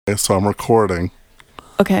So I'm recording.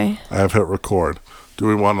 Okay. I have hit record. Do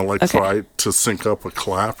we want to Okay. try to sync up a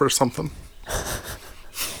clap or something?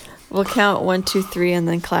 We'll count 1, 2, 3, and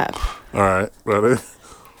then clap. All right, ready?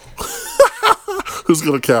 Who's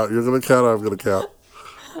gonna count? You're gonna count. Or I'm gonna count.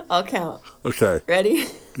 I'll count. Okay. Ready?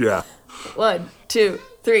 Yeah. 1, 2,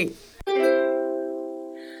 3.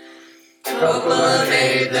 Coppola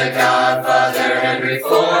made The Godfather, Henry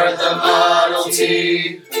Ford the Model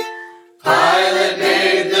T. Pilot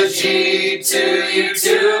made the G2,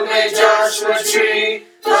 U2 made Joshua Tree.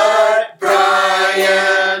 But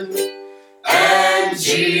Brian and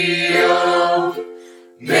Gio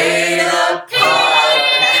made a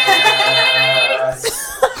podcast.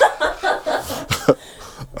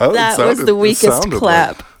 That was the weakest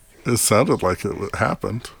clap. It sounded like it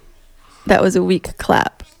happened. That was a weak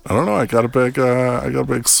clap. I don't know. I got a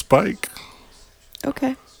big spike.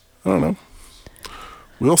 Okay. I don't know.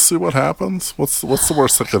 We'll see what happens. What's the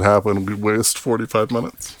worst that could happen? We waste 45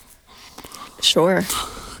 minutes. Sure.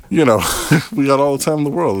 You know, we got all the time in the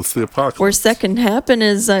world. It's the apocalypse. Worst that can happen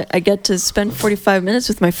is I get to spend 45 minutes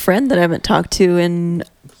with my friend that I haven't talked to in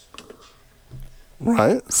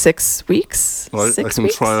Right? 6 weeks. Well, I 6 can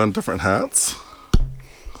weeks? try on different hats.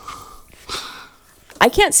 I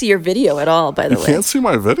can't see your video at all, by the You way. can't see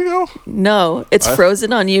my video? No, it's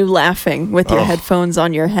frozen on you laughing with your Oh. headphones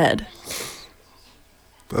on your head.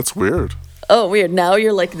 That's weird. Oh, weird. Now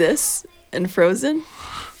you're like this and frozen?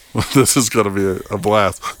 This is going to be a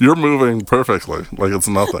blast. You're moving perfectly, like it's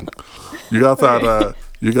nothing. You got that.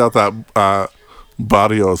 You got that.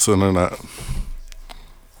 Badios internet.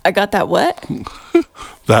 I got that what?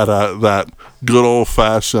 That good old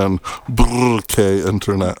fashioned K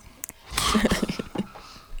internet.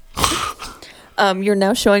 You're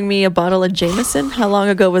now showing me a bottle of Jameson. How long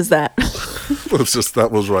ago was that? It's just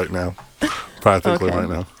that was right now, practically Okay. right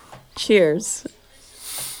now. Cheers.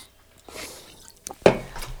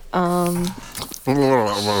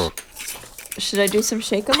 Should I do some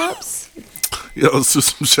shake 'em ups? Yeah, let's do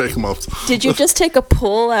some shake 'em ups. Did you just take a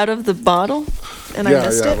pull out of the bottle and I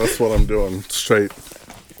missed it? That's what I'm doing. Straight.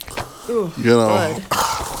 Ooh, You know, blood.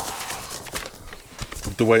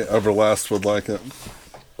 the way Everlast would like it.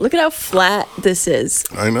 Look at how flat this is.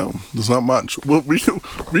 I know. There's not much. Well, we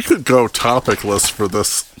could go topicless for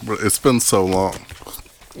this. It's been so long.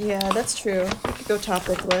 Yeah, that's true. We could go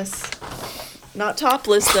topicless. Not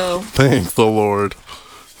topless though. Thank the Lord.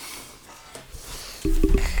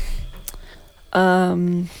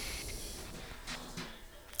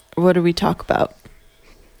 What do we talk about?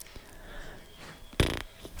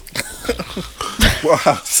 Well,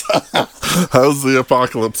 how's the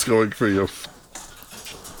apocalypse going for you?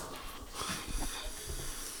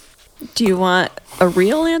 Do you want a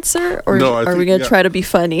real answer or No, I are we think- going to yeah. try to be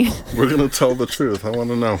funny? We're gonna tell the truth. I want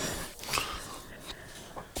to know.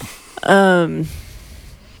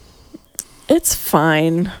 It's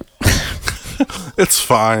fine. It's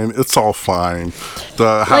fine. It's all fine.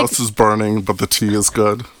 The house is burning, but the tea is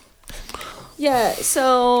good. Yeah,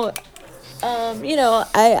 so you know,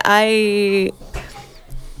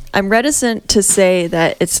 I'm reticent to say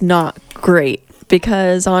that it's not great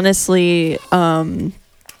because honestly,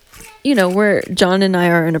 you know, John and I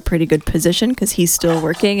are in a pretty good position because he's still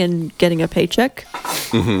working and getting a paycheck.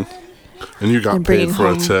 And you got And paid bringing for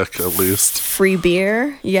a home tick, at least. Free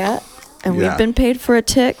beer, yeah. And Yeah. we've been paid for a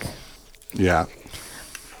tick. Yeah.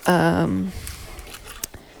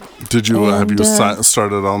 Did you have you and,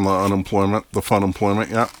 started on the fun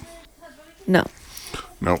employment yet? No.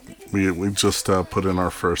 No, we just put in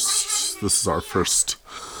our first. This is our first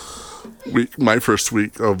week. My first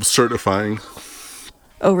week of certifying.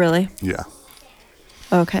 Oh, really? Yeah.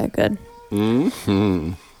 Okay, good.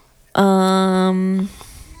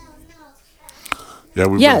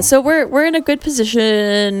 Yeah. So we're in a good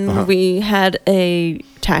position. Uh-huh. We had a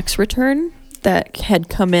tax return that had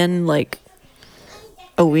come in like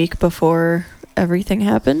a week before everything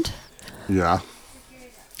happened. Yeah.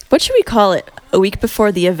 What should we call it? A week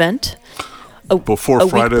before the event? Before a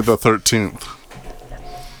week Friday the 13th.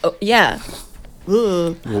 Oh, yeah.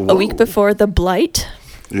 Ugh. A week before the blight?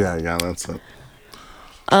 Yeah, that's it.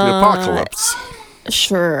 The apocalypse.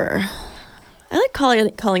 Sure. I like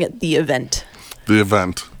calling it the event. The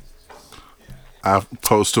event.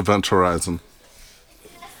 Post-event horizon.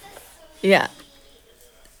 Yeah.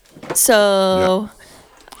 So,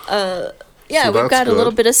 So we've that's got a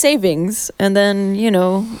little good. bit of savings, and then you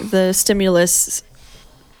know the stimulus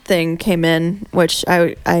thing came in, which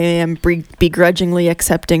I am begrudgingly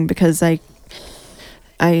accepting because I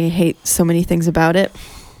hate so many things about it.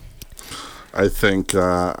 I think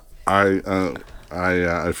I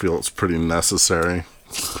feel it's pretty necessary.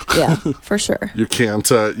 Yeah, for sure. You can't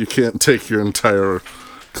take your entire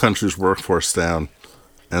country's workforce down,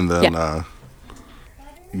 and then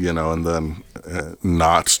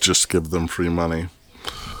not just give them free money.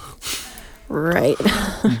 Right.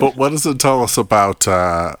 But what does it tell us about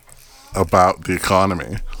the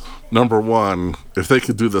economy? Number one, if they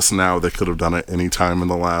could do this now, they could have done it any time in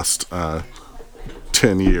the last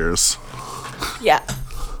 10 years. Yeah.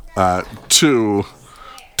 Two,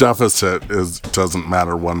 deficit doesn't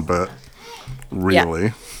matter one bit,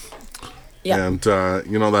 really. Yeah. And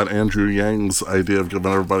that Andrew Yang's idea of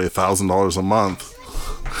giving everybody $1,000 a month.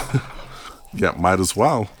 Yeah, might as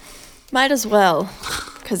well. Might as well,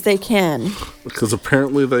 because they can. Because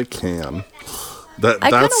apparently they can. I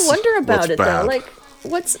kind of wonder about it though. Like,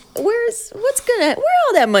 where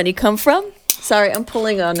all that money come from? Sorry, I'm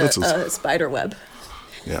pulling on a spider web.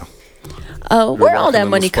 Yeah. Where all that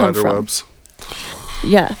money come from? Webs.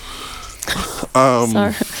 Yeah.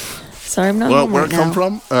 Sorry, I'm not. Well, home where right it come now.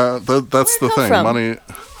 from? That's the thing. From?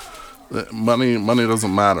 Money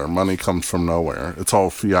doesn't matter. Money comes from nowhere. It's all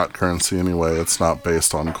fiat currency anyway. It's not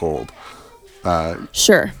based on gold.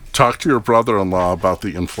 Sure. Talk to your brother-in-law about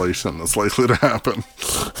the inflation that's likely to happen.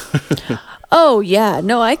 Oh yeah,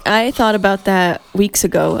 no, I thought about that weeks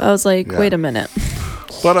ago. I was like, wait a minute.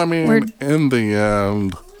 But I mean, in the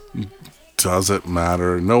end, does it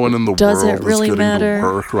matter? No one in the world is getting to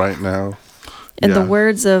work right now. In the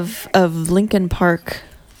words of Linkin Park,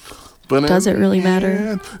 but does it really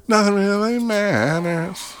matter? Nothing really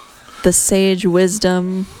matters. The sage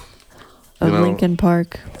wisdom of Linkin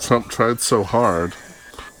Park. Trump tried so hard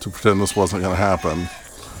to pretend this wasn't going to happen,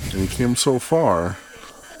 and he came so far,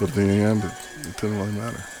 but in the end, it didn't really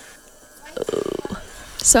matter.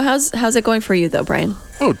 So how's it going for you though, Brian?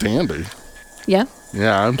 Oh, dandy. Yeah.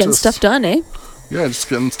 Yeah, I'm getting stuff done, eh? Yeah, just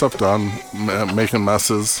getting stuff done, making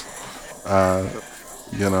messes.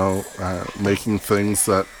 Making things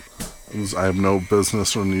that I have no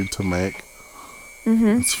business or need to make.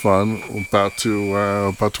 Mm-hmm. It's fun. We're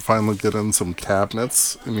about to finally get in some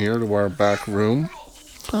cabinets in here to our back room.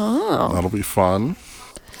 Oh, that'll be fun.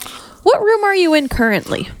 What room are you in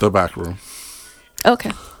currently? The back room.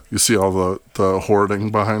 Okay. You see all the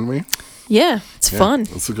hoarding behind me? Yeah, it's fun.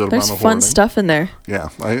 It's a good There's amount of fun hoarding. stuff in there. Yeah,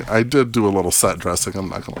 I did do a little set dressing. I'm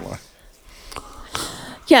not gonna lie.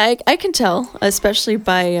 Yeah, I can tell, especially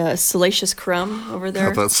by Salacious Crumb over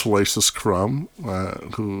there. Got that Salacious Crumb,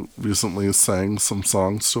 who recently sang some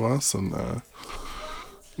songs to us, and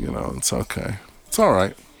it's okay. It's all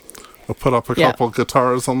right. I'll put up a couple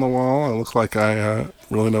guitars on the wall. I look like I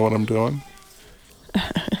really know what I'm doing.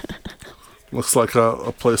 Looks like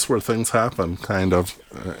a place where things happen, kind of,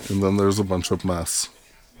 and then there's a bunch of mess.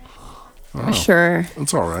 Sure.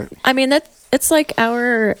 It's all right. I mean, it's like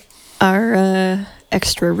our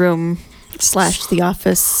extra room / the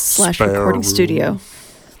office / recording studio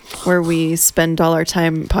where we spend all our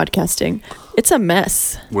time podcasting. It's a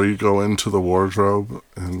mess. Where you go into the wardrobe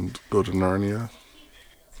and go to Narnia.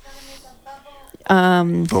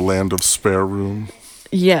 The land of spare room.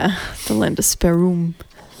 Yeah, the land of spare room.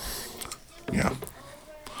 Yeah.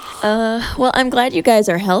 Well, I'm glad you guys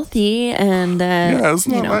are healthy, and I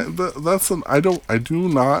do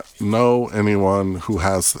not know anyone who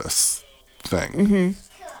has this thing,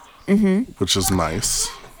 which is nice.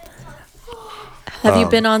 Have you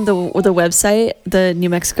been on the website, the New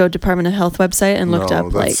Mexico Department of Health website, and looked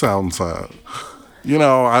up that sounds. I'll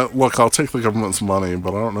take the government's money, but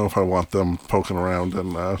I don't know if I want them poking around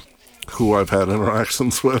and who I've had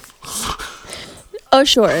interactions with. Oh,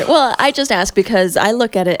 sure. Well, I just ask because I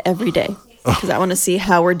look at it every day because I want to see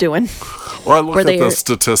how we're doing. Well, I look at the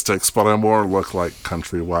statistics, but I more look like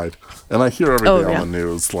countrywide. And I hear every day on the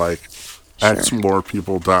news, like, X more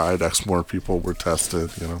people died, X more people were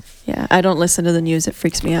tested, Yeah, I don't listen to the news. It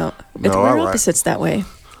freaks me out. We're opposites that way.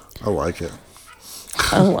 I like it.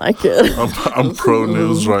 I like it. I'm pro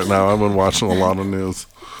news right now. I've been watching a lot of news.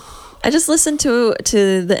 I just listen to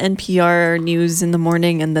the NPR news in the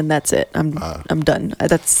morning, and then that's it. I'm done.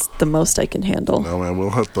 That's the most I can handle. No, man, we'll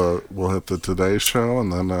hit the Today Show,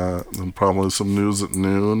 and then probably some news at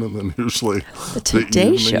noon, and then usually the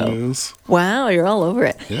Today Show. News. Wow, you're all over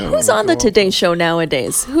it. Yeah, who's on the Today Show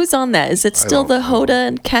nowadays? Who's on that? Is it still the Hoda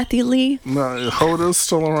and Kathy Lee? No, Hoda's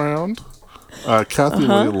still around. Kathy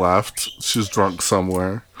Lee left. She's drunk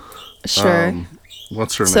somewhere. Sure.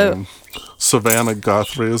 What's her name? Savannah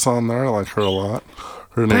Guthrie is on there. I like her a lot.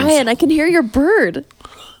 Her name. Brian, I can hear your bird.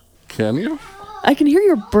 Can you? I can hear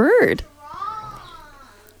your bird.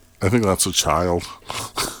 I think that's a child.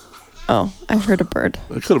 Oh, I heard a bird.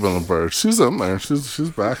 It could have been a bird. She's in there. She's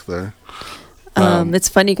back there. It's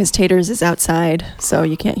funny because Taters is outside, so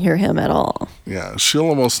you can't hear him at all. Yeah, she'll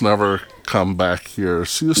almost never come back here.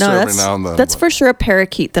 She used to No, every now and then. that's but- for sure a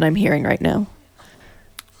parakeet that I'm hearing right now.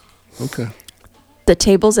 Okay. The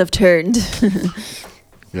tables have turned.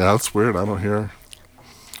 Yeah, that's weird. I don't hear.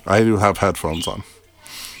 I do have headphones on.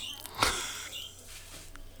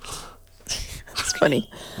 It's funny.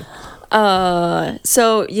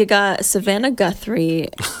 So you got Savannah Guthrie,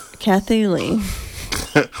 Kathy Lee.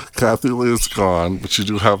 Kathy Lee is gone, but you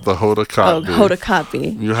do have the Hoda Oh, Kotb. Hoda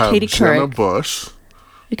Kotb. You have Katie Jenna Couric. Bush,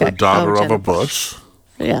 You the got- daughter of Jenna a Bush,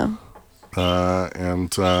 Yeah.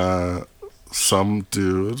 and some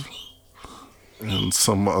dude and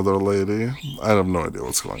some other lady. I have no idea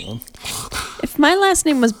what's going on. If my last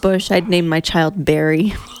name was Bush, I'd name my child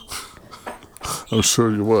Barry. I'm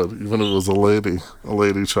sure you would, even if it was a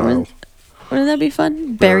lady child. Wouldn't that be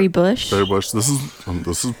fun? Barry Bush. Barry Bush. This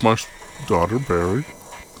is my daughter Barry.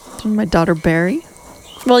 My daughter Barry.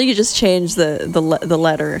 Well, you just change the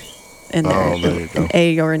letter in there. Oh, there you go. An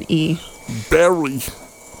A or an E. Barry.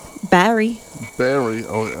 Barry. Barry.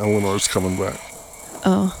 Oh, Eleanor's coming back.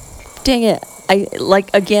 Oh, dang it!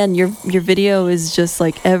 Again. Your video is just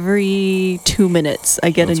like every 2 minutes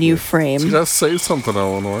I get That's a new weird. frame, You gotta say something,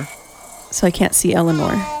 Eleanor. so I can't see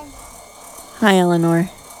Eleanor. Hi, Eleanor.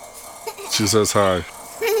 She says hi.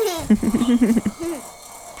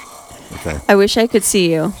 Okay. I wish I could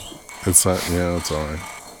see you. It's not. Yeah, it's all right.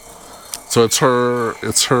 So it's her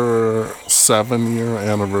 7-year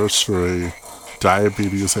anniversary,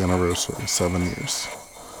 diabetes anniversary. 7 years.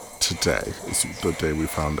 Today is the day we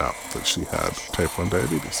found out that she had type 1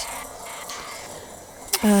 diabetes.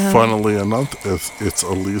 Funnily enough, it's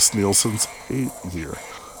Elise Nielsen's 8-year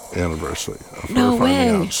anniversary of No her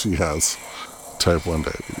finding way. out she has type 1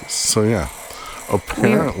 diabetes. So yeah,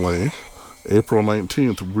 apparently April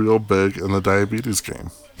 19th, real big in the diabetes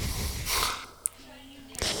game.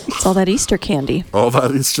 It's all that Easter candy. All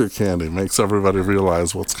that Easter candy makes everybody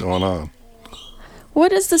realize what's going on.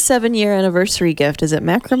 What is the 7-year anniversary gift? Is it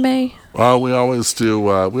macrame? We always do.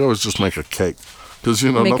 We always just make a cake because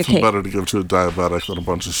Make a nothing cake. better to give to a diabetic than a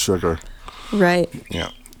bunch of sugar. Right. Yeah.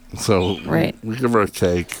 So Right. we give her a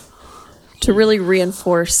cake. To really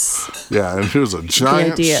reinforce. Yeah, and here's a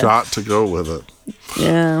giant idea. shot to go with it.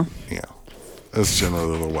 Yeah. Yeah, that's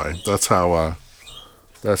generally the way. That's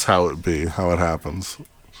how it be. How it happens.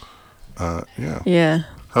 Yeah. Yeah.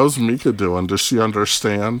 How's Mika doing? Does she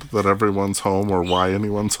understand that everyone's home or why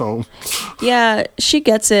anyone's home? Yeah, she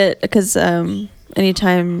gets it because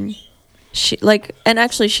anytime and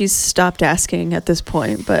actually she's stopped asking at this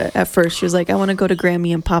point, but at first she was like, I want to go to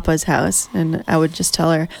Grammy and Papa's house, and I would just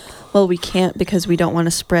tell her, well, we can't because we don't want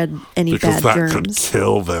to spread any Because bad that could germs.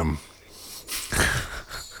 kill them.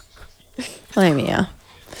 Well, I mean,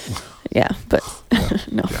 yeah, but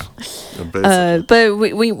no. Yeah. Yeah, basically. But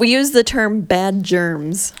we use the term bad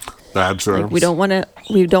germs. Bad germs. Like we don't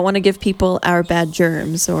want to give people our bad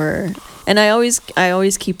germs, and I always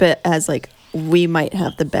keep it as like we might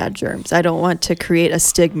have the bad germs. I don't want to create a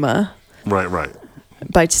stigma Right.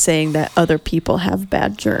 by saying that other people have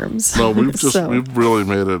bad germs. No, we've So- we've really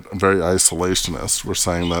made it very isolationist. We're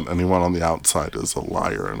saying that anyone on the outside is a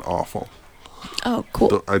liar and awful. Oh,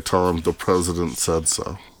 cool. I tell them the president said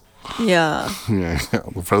so. Yeah. Yeah.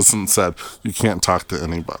 The president said you can't talk to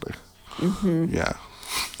anybody. Mm-hmm. Yeah.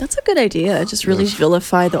 That's a good idea. Just really Yes.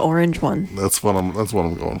 vilify the orange one. That's what I'm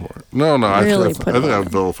going for. No, I Really think put it I've on.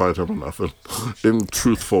 vilified him enough in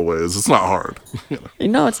truthful ways. It's not hard,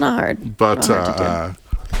 No, it's not hard. but Not hard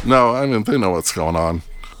to no, I mean they know what's going on.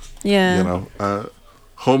 Yeah.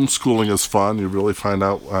 Homeschooling is fun. You really find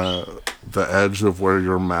out the edge of where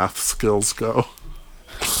your math skills go,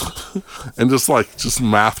 and just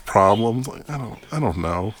math problems. Like I don't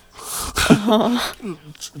know.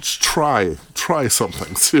 Just try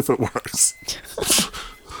something. See if it works.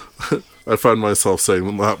 I find myself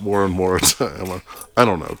saying that more and more. I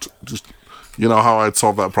don't know. Just how I'd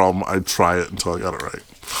solve that problem. I'd try it until I got it right.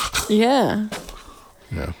 Yeah.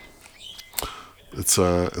 Yeah. It's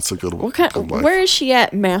a good one. Where is she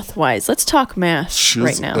at math wise? Let's talk math She's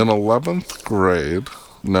right now. in 11th grade.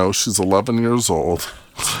 No, she's 11 years old.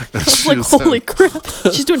 And Like, holy crap.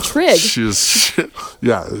 She's doing trig. She's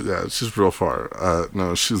real far.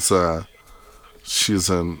 No, she's in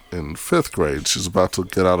 5th grade. She's about to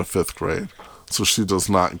get out of 5th grade. So she does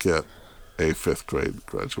not get a 5th grade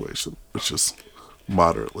graduation, which is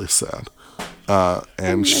moderately sad.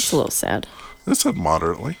 And That's a little sad. I said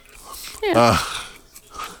moderately. Yeah.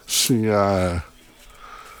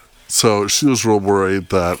 So she was real worried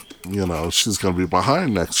that, she's going to be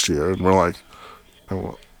behind next year. And we're like,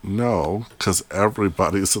 No, because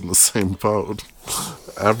everybody's in the same boat.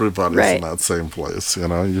 Everybody's Right. in that same place. You're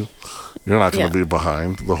not going to Yeah. be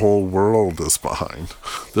behind. The whole world is behind.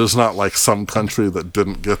 There's not like some country that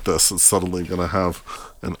didn't get this that's suddenly going to have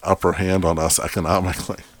an upper hand on us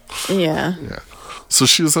economically. Yeah. Yeah. So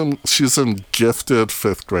she's in gifted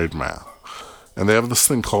 5th grade math. And they have this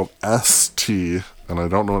thing called ST, and I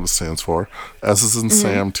don't know what it stands for. S is in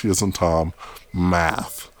Sam, T is in Tom,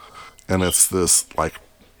 math. And it's this like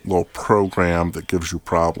little program that gives you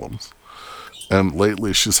problems. And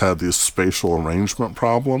lately she's had these spatial arrangement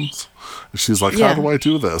problems. And she's like, Yeah. how do I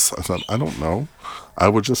do this? I said, I don't know. I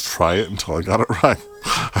would just try it until I got it right.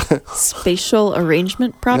 Spatial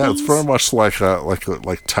arrangement Yeah, problems. it's very much like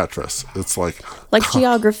Tetris. It's like like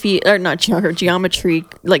geography, or not geometry,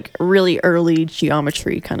 like really early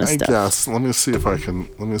geometry kind of I stuff. guess. Let me see if I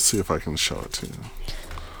can show it to you.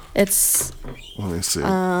 It's Let me see.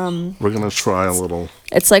 We're gonna try a little.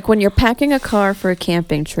 it's like when you're packing a car for a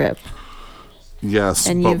camping trip. Yes,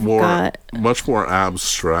 And but you've more, got- much more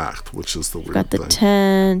abstract, which is the weird Got the thing.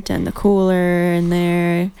 tent and the cooler in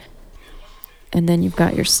there, and then you've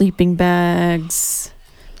got your sleeping bags,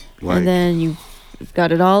 Like, and then you've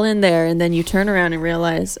got it all in there, and then you turn around and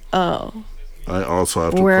realize, oh, I also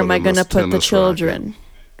have to. where put am I in going to this put the tennis children?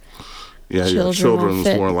 racket. Yeah, Children children won't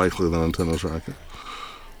is fit. more likely than a tennis racket.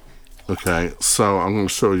 Okay, so I'm going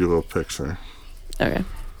to show you a picture. Okay.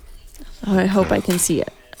 I hope I can see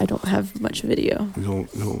it. I don't have much video.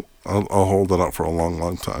 I'll hold it up for a long,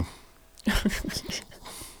 long time.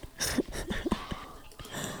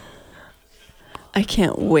 I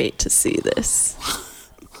can't wait to see this.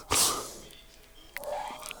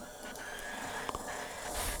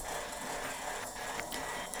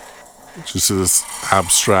 You see this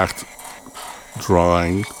abstract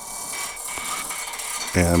drawing,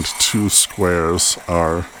 and 2 squares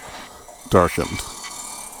are darkened.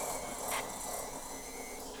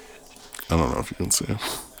 I don't know if you can see it.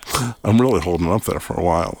 I'm really holding up there for a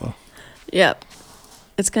while, though. Yep.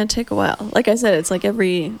 It's going to take a while. Like I said, it's like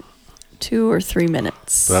every 2 or 3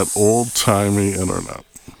 minutes. That old-timey internet.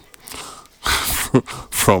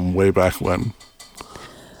 From way back when.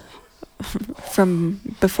 From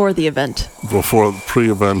before the event. Before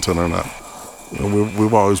pre-event internet.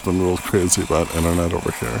 We've always been real crazy about internet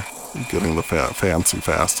over here. Getting the fancy,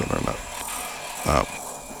 fast internet. But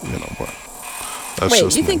that's Wait,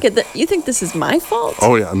 just you me. think this is my fault?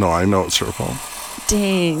 Oh, yeah. No, I know it's your fault.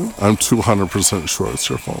 Dang. I'm 200% sure it's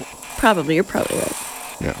your fault. Probably. You're probably right.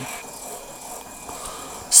 Yeah.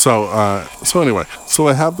 So anyway, so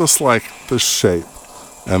they have this shape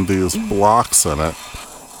and these blocks in it,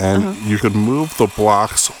 and you could move the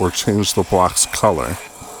blocks or change the blocks' color.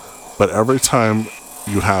 But every time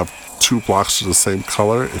you have 2 blocks to the same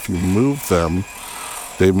color, if you move them,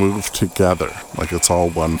 they move together, like it's all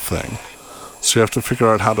one thing. So you have to figure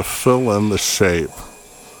out how to fill in the shape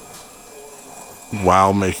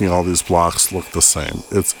while making all these blocks look the same.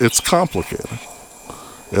 It's complicated.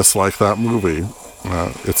 It's like that movie.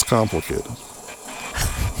 It's complicated.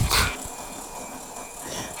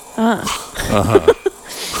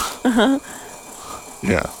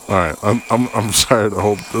 Yeah. All right. I'm sorry to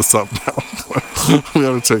hold this up now. We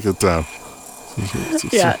gotta take it down.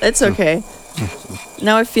 Yeah, it's okay.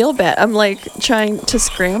 Now I feel bad. I'm like trying to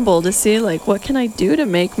scramble to see like what can I do to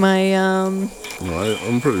make my No,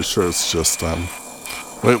 I'm pretty sure it's just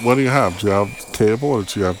Wait, what do you have? Do you have cable or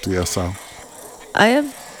do you have DSL? I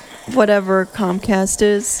have whatever Comcast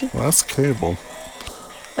is. Well, that's cable.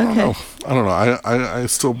 Okay. I don't know. I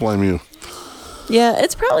still blame you. Yeah,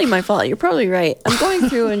 it's probably my fault. You're probably right. I'm going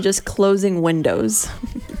through and just closing windows.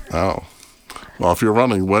 Oh. Well, if you're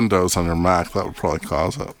running Windows on your Mac, that would probably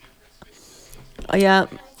cause it. Yeah,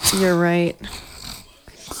 you're right.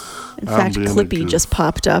 In fact, being a Clippy goof. just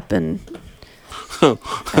popped up and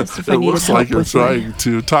asked if I It needed looks help like you're with my- trying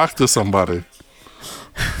to talk to somebody.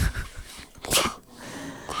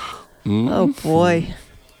 Oh boy.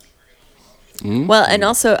 Well, and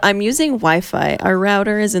also I'm using Wi-Fi. Our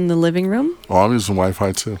router is in the living room. Oh, I'm using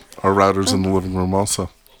Wi-Fi too. Our router's in the living room also.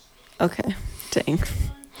 Okay. Dang.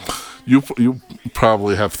 You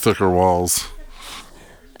probably have thicker walls.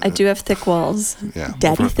 I do have thick walls. Yeah.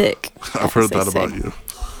 Daddy thick. I've heard as they that about say. you.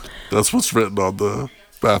 That's what's written on the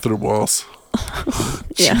bathroom walls.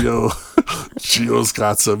 Yeah. Gio's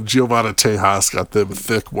got some. Giovanna Tejas got them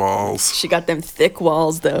thick walls. She got them thick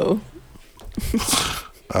walls though.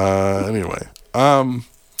 Anyway,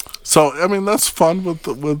 so I mean that's fun with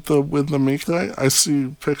the Mika. I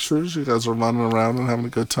see pictures. You guys are running around and having a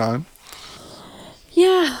good time.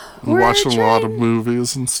 Yeah. We're watching a lot of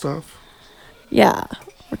movies and stuff. Yeah.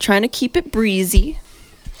 We're trying to keep it breezy.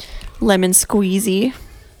 Lemon squeezy.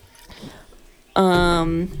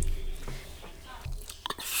 I'm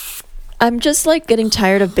just like getting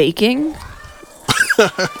tired of baking.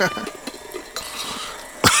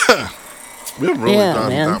 We haven't really done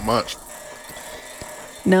that much.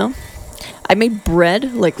 No? I made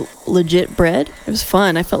bread, like legit bread. It was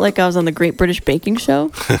fun. I felt like I was on the Great British Baking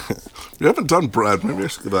Show. You haven't done bread. Maybe I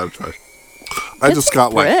should give that a try. I just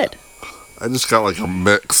got like a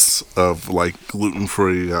mix of like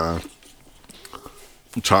gluten-free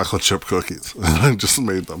chocolate chip cookies. I just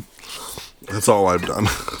made them. That's all I've done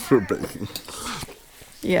for baking.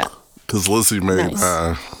 Yeah. Because Lizzie made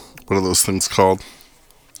what are those things called?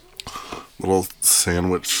 Little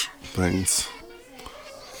sandwich things.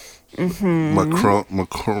 Mm-hmm.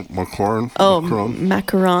 Macaron. Oh,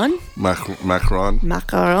 macaron. Macaron.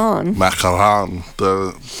 Macaron. Macaron.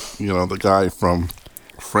 The guy from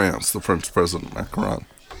France, the French president Macaron.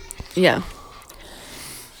 Yeah.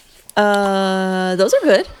 Those are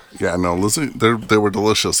good. Yeah, no, Lizzie, they were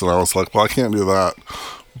delicious, and I was like, well, I can't do that,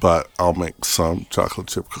 but I'll make some chocolate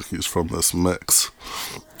chip cookies from this mix.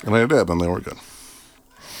 And I did, and they were good.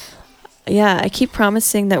 Yeah, I keep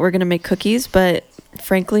promising that we're going to make cookies, but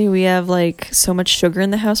frankly, we have like so much sugar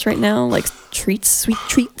in the house right now, like treats, sweet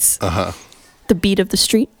treats. Uh-huh. The beat of the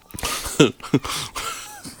street.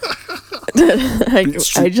 I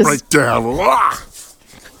just right down.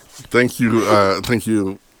 Thank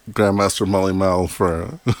you, Grandmaster Molly Mel,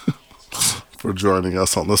 for joining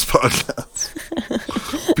us on this podcast.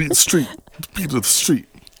 Beat of the street.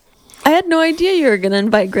 I had no idea you were going to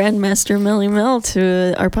invite Grandmaster Melly Mel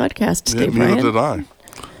to our podcast today, Brian. Neither did I.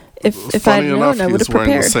 If I'd known, I would have prepared. He's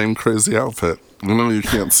wearing the same crazy outfit. I know you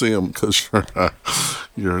can't see him because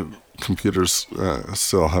your computer's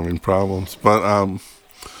still having problems. But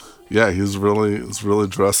yeah, he's really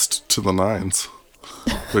dressed to the nines.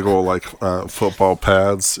 Big old like football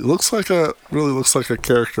pads. He really looks like a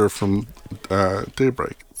character from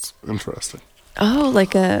Daybreak. It's interesting. Oh,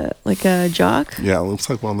 like a jock? Yeah, it looks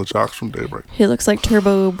like one of the jocks from Daybreak. He looks like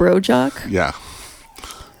Turbo Bro Jock? Yeah.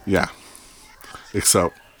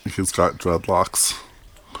 Except he's got dreadlocks.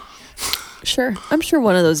 Sure. I'm sure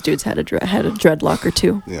one of those dudes had a dreadlock or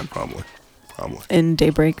two. Yeah, probably. In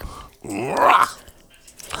Daybreak.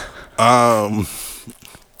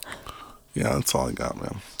 Yeah, that's all I got,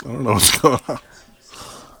 man. I don't know what's going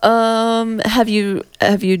on. Have you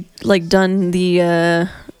like done the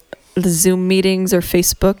Zoom meetings or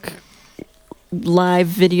Facebook live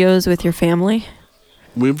videos with your family?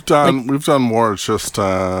 We've done more. It's just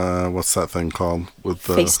what's that thing called with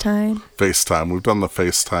the FaceTime? FaceTime. We've done the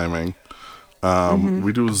FaceTiming.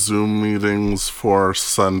 We do Zoom meetings for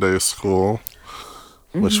Sunday school,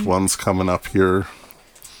 which one's coming up here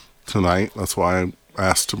tonight. That's why I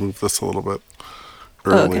asked to move this a little bit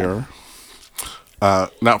earlier.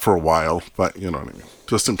 Okay. Not for a while, but you know what I mean.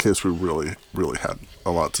 Just in case we really, really had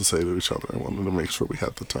a lot to say to each other. I wanted to make sure we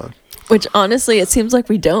had the time. Which honestly, it seems like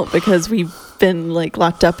we don't, because we've been like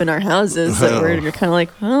locked up in our houses. So we're kind of like,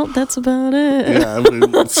 well, that's about it. Yeah, we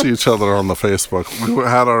see each other on the Facebook. We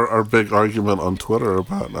had our big argument on Twitter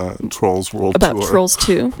about Trolls World Tour. About Trolls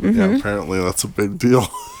 2. Mm-hmm. Yeah, apparently that's a big deal.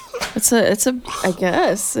 It's a. I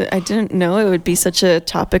guess I didn't know it would be such a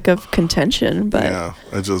topic of contention, but yeah,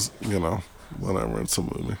 I just whatever. It's a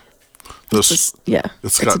movie. It's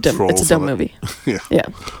got trolls. It's a dumb movie. Yeah,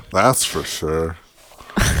 that's for sure.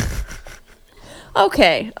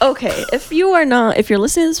 Okay. If you're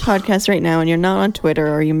listening to this podcast right now and you're not on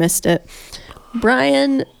Twitter or you missed it,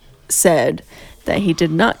 Brian said that he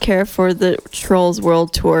did not care for the Trolls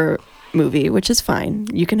World Tour movie, which is fine.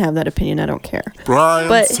 You can have that opinion. I don't care.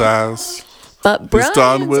 Brian says. But Brian's he's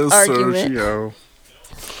done with argument, Sergio.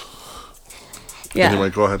 Yeah. Anyway,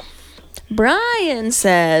 go ahead. Brian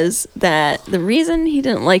says that the reason he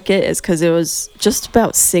didn't like it is because it was just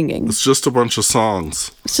about singing. It's just a bunch of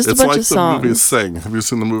songs. It's just a bunch of songs. It's like the movie Sing. Have you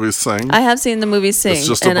seen the movie Sing? I have seen the movie Sing. It's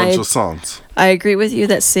just a bunch of songs. I agree with you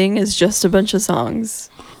that Sing is just a bunch of songs.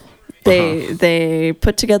 They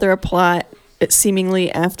put together a plot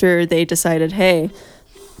seemingly after they decided, hey,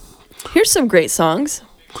 here's some great songs.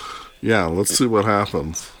 Yeah, let's see what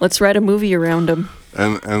happens. Let's write a movie around them.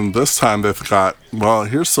 And this time they've got, well,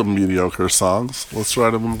 here's some mediocre songs. Let's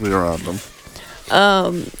write a movie around them.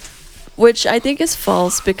 Which I think is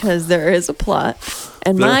false because there is a plot.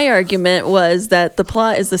 And my argument was that the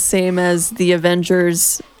plot is the same as the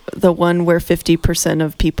Avengers, the one where 50%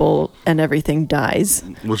 of people and everything dies.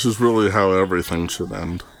 Which is really how everything should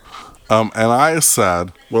end. And I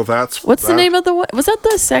said, well, What's the name of the one? Was that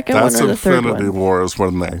the second one or the third one? That's Infinity War is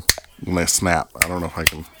when they snap. I don't know if I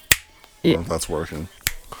can... I don't know if that's working.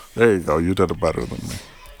 There you go. You did it better than me.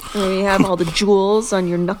 And you have all the jewels on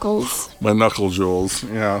your knuckles. My knuckle jewels,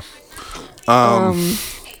 yeah.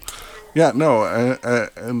 Yeah, no,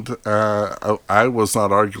 I was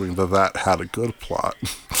not arguing that had a good plot.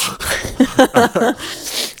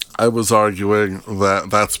 I was arguing that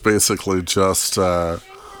that's basically just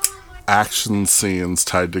action scenes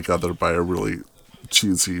tied together by a really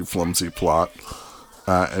cheesy, flimsy plot.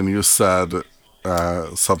 And you said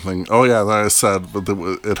something. Oh yeah, then I said, but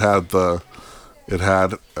it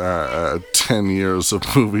had 10 years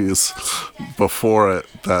of movies before it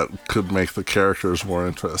that could make the characters more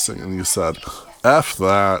interesting. And you said, F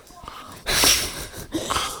that.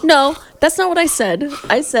 No, that's not what I said.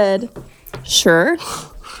 I said, sure.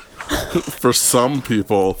 For some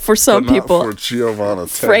people. For some but not people. For Giovanna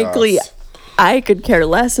Tejas. Frankly, I couldn't care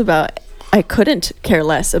less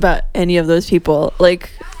about any of those people.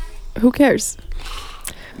 Like, who cares?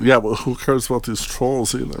 Yeah, but who cares about these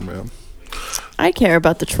trolls either, man? I care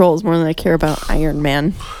about the trolls more than I care about Iron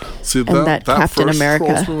Man. See, and that Captain first America.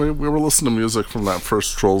 Trolls movie, we were listening to music from that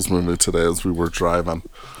first Trolls movie today as we were driving.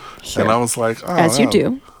 Sure. And I was like, oh, as you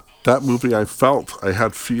do. That movie, I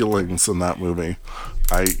had feelings in that movie.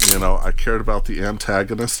 I cared about the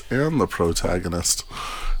antagonist and the protagonist.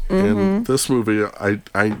 In this movie,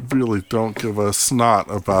 I really don't give a snot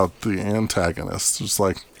about the antagonist. It's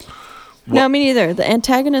like... No, me neither. The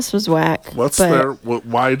antagonist was whack.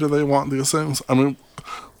 Why do they want these things? I mean,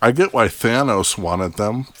 I get why Thanos wanted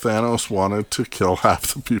them. Thanos wanted to kill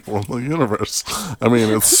half the people in the universe. I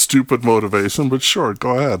mean, it's stupid motivation, but sure,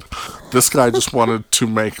 go ahead. This guy just wanted to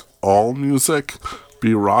make all music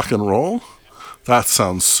be rock and roll? That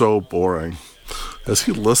sounds so boring. Has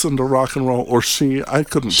he listened to rock and roll? Or she? I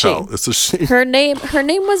couldn't tell. It's a she. Her name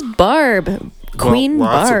was Barb. Queen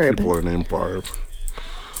lots Barb. Lots of people are named Barb.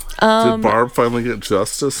 Did Barb finally get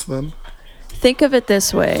justice then? Think of it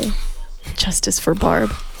this way. Justice for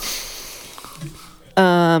Barb.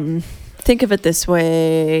 Think of it this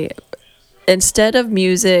way. Instead of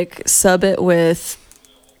music, sub it with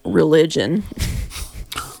religion.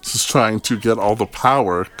 Just trying to get all the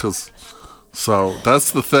power, so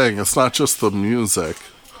that's the thing. It's not just the music.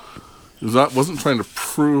 Wasn't trying to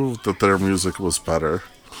prove that their music was better.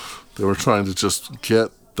 They were trying to just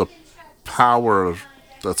get the power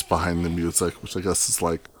that's behind the music, which I guess is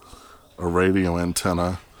like a radio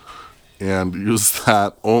antenna, and use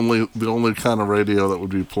that. The only kind of radio that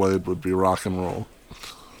would be played would be rock and roll.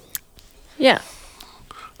 Yeah.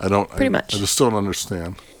 Pretty much. I just don't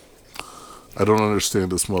understand. I don't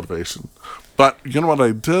understand his motivation. But you know what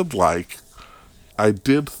I did like? I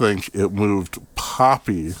did think it moved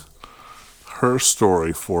Poppy, her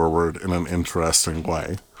story forward in an interesting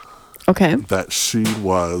way. Okay. That she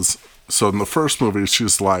was... So in the first movie,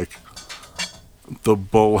 she's like the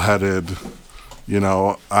bullheaded,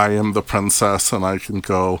 I am the princess and I can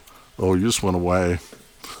go, oh, you just went away.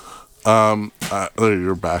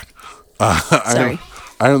 You're back. Sorry.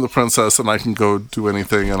 I am the princess and I can go do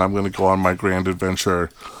anything and I'm going to go on my grand adventure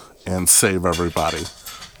and save everybody.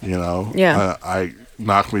 Yeah. I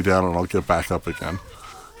knock me down and I'll get back up again.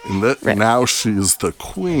 Right. Now she's the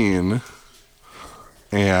queen.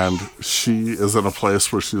 And she is in a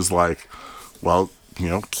place where she's like, well,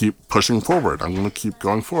 keep pushing forward. I'm going to keep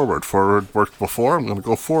going forward. Forward worked before. I'm going to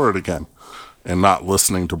go forward again. And not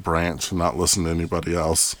listening to Branch and not listening to anybody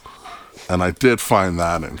else. And I did find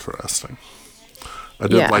that interesting. I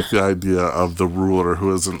did like the idea of the ruler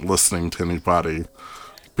who isn't listening to anybody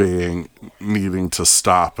needing to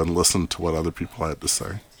stop and listen to what other people had to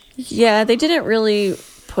say. Yeah, they didn't really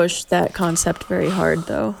push that concept very hard,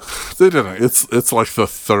 though. They didn't. It's like the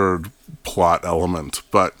third plot element.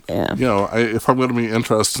 But, if I'm going to be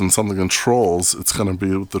interested in something in Trolls, it's going to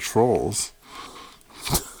be with the Trolls.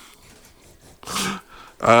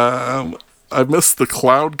 I missed the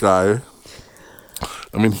Cloud guy.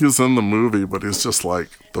 I mean, he's in the movie, but he's just like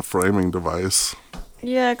the framing device.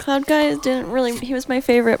 Yeah, Cloud guy he was my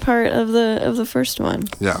favorite part of the first one.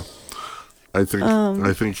 Yeah. I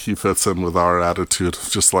think he fits in with our attitude of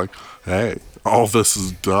just like, hey, all this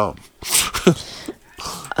is dumb.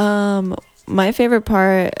 My favorite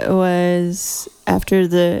part was after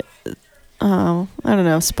the I don't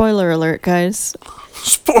know, spoiler alert, guys.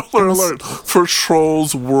 Spoiler alert for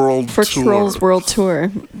Trolls World Tour. For Trolls World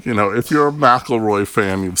Tour. If you're a McElroy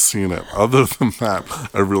fan, you've seen it. Other than that,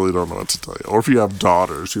 I really don't know what to tell you. Or if you have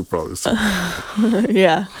daughters, you've probably seen it.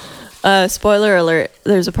 Yeah. Spoiler alert,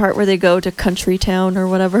 there's a part where they go to Country Town or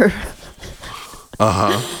whatever.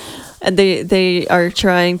 And they are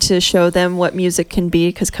trying to show them what music can be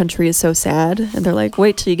because country is so sad. And they're like,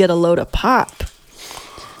 wait till you get a load of pop.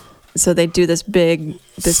 So they do this big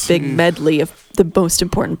medley of the most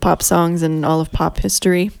important pop songs in all of pop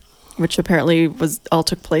history. which apparently all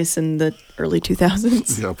took place in the early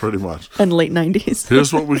 2000s Yeah, pretty much. and late 90s.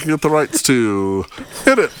 Here's what we can get the rights to.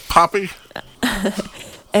 Hit it, Poppy.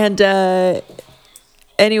 And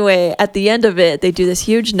anyway, at the end of it, they do this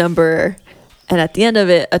huge number, and at the end of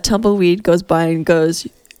it, a tumbleweed goes by and goes,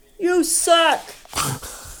 "You suck."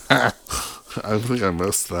 I think I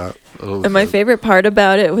missed that. And my favorite part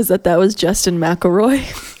about it was that was Justin McElroy.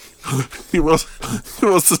 He was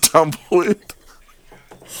the tumbleweed.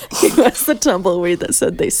 He was the tumbleweed that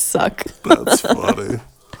said they suck. That's funny.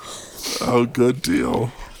 Oh, good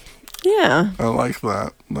deal. Yeah. I like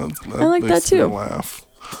that. That I like makes that too. me laugh.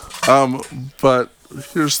 But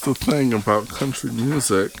here's the thing about country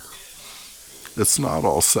music. It's not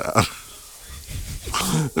all sad.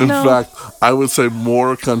 In No. fact, I would say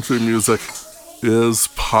more country music is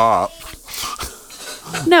pop.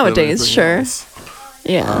 than Nowadays, anything sure. else.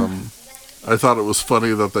 Yeah. I thought it was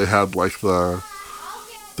funny that they had like the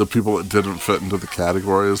people that didn't fit into the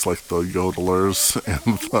categories, like the yodelers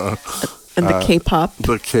and and the K-pop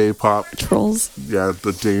the K-pop, trolls. yeah,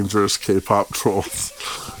 the dangerous K-pop trolls,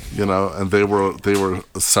 you know, and they were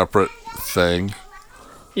a separate thing.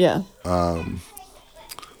 Yeah.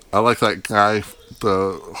 I like that guy,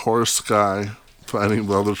 the horse guy, finding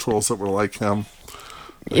the other trolls that were like him.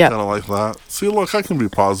 Yeah. Kind of like that. See, look, I can be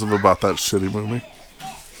positive about that shitty movie.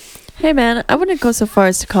 Hey man, I wouldn't go so far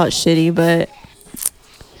as to call it shitty, but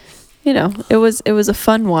you know, it was a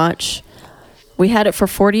fun watch. We had it for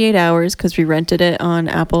 48 hours because we rented it on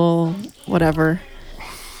Apple, whatever.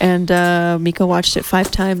 And Miko watched it 5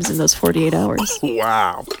 times in those 48 hours.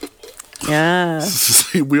 Wow. Yeah.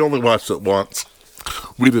 See, we only watched it once.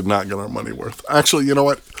 We did not get our money worth. Actually, you know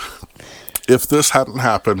what? If this hadn't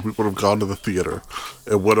happened, we would have gone to the theater.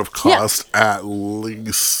 It would have cost at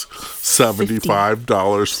least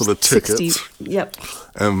 $75 for the tickets. 60. Yep.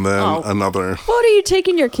 And then another. What are you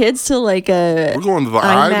taking your kids to, like a We're going to the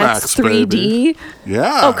IMAX 3D? baby.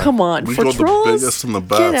 Yeah. Oh, come on. We For go to trolls? the biggest and the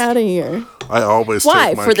best. Get out of here. I always Why?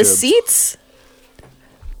 take my For the kids. seats?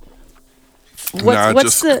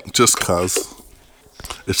 What's just cause.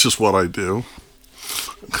 It's just what I do.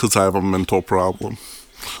 Because I have a mental problem.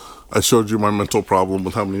 I showed you my mental problem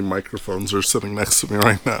with how many microphones are sitting next to me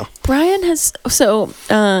right now. Brian has,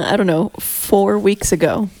 I don't know, 4 weeks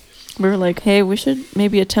ago, we were like, hey, we should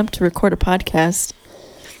maybe attempt to record a podcast.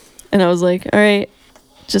 And I was like, all right,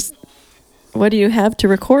 just, what do you have to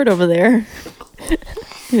record over there?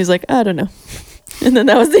 He was like, I don't know. And then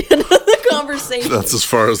that was the end of the conversation. That's as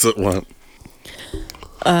far as it went.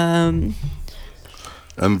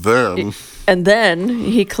 And then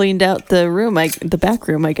he cleaned out the room, the back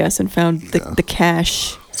room, I guess, and found the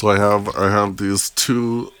cash. So I have these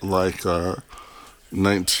two like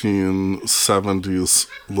 1970s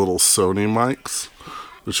little Sony mics,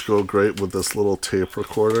 which go great with this little tape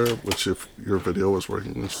recorder. Which, if your video was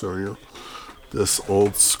working, I'll show you this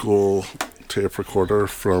old school tape recorder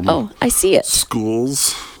from. Oh, I see it.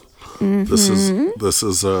 Schools. Mm-hmm. This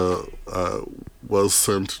is was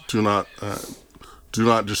sent. Do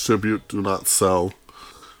not distribute, do not sell.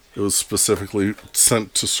 It was specifically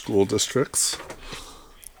sent to school districts,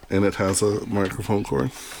 and it has a microphone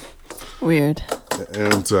cord. Weird.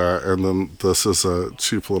 And then this is a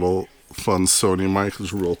cheap little fun Sony mic.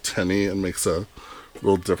 It's real tinny and makes a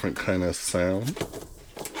real different kind of sound.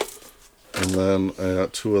 And then I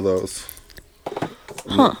got 2 of those.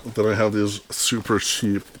 Huh. Then I have these super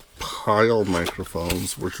cheap Pyle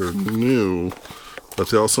microphones, which are new. But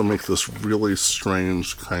they also make this really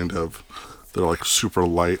strange kind of, they're like super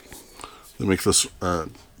light. They make this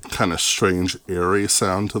kind of strange airy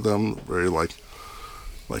sound to them. Very like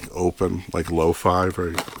open, like lo-fi,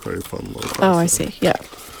 very, very fun lo-fi. Oh, I see. Yeah.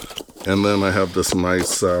 And then I have this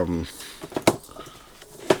nice,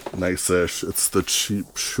 nice-ish, it's the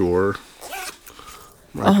cheap Shure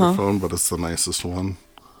microphone, but it's the nicest one.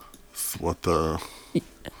 It's what the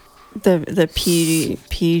PGA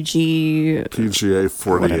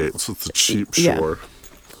 48, so it's a cheap Shure,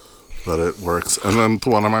 but it works. And then the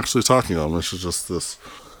one I'm actually talking on, which is just this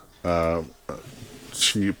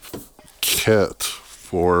cheap kit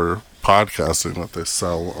for podcasting that they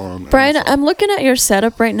sell on Brian, Amazon. I'm looking at your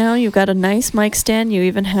setup right now. You've got a nice mic stand. You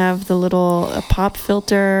even have the little pop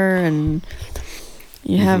filter, and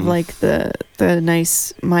you have like the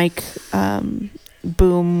nice mic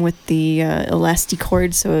boom with the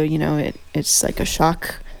Elasticord, so you know it's like a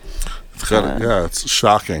shock. It's got it's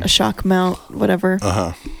shocking. A shock mount, whatever.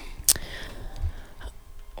 Uh-huh.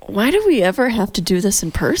 Why do we ever have to do this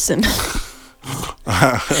in person?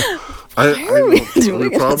 We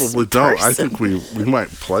doing probably this don't. person? I think we might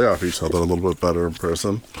play off each other a little bit better in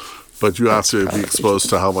person, but you have to be exposed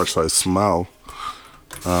to how much I smell.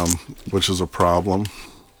 which is a problem.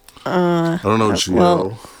 I don't know, Gio.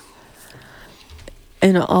 Well,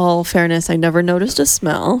 in all fairness, I never noticed a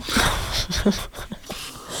smell.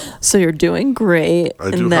 So you're doing great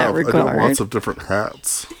in that regard. I do have lots of different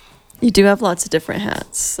hats. You do have lots of different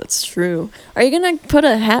hats. That's true. Are you going to put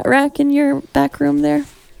a hat rack in your back room there?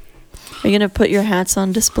 Are you going to put your hats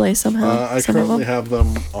on display somehow? I currently have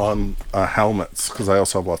them on helmets because I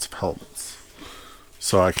also have lots of helmets.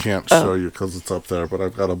 So I can't show you because it's up there, but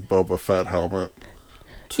I've got a Boba Fett helmet.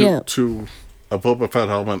 A Boba Fett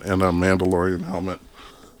helmet and a Mandalorian helmet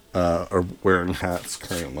are wearing hats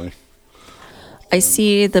currently. I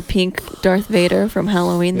see the pink Darth Vader from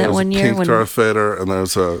Halloween that one year. Pink Darth Vader, and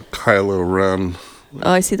there's a Kylo Ren.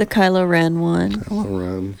 Oh, I see the Kylo Ren one. Kylo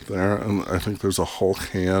Ren there, and I think there's a Hulk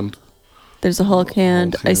hand. There's a Hulk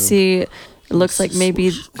hand. I see. It looks like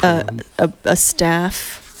maybe a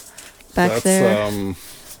staff back there.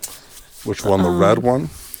 Which one? The red one.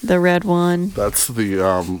 The red one. That's the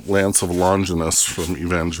Lance of Longinus from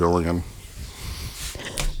Evangelion.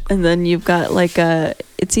 And then you've got like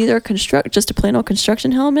it's either just a plain old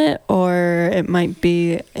construction helmet, or it might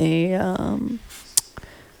be a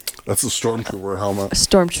that's a stormtrooper helmet. A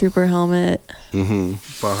stormtrooper helmet.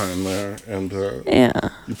 Behind there, and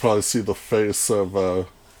you probably see the face of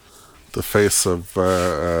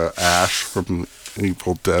Ash from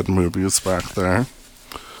Evil Dead movies back there.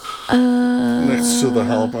 Next to the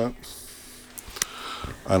helmet.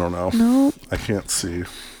 I don't know. No, I can't see.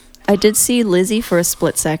 I did see Lizzie for a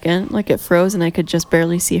split second, like it froze, and I could just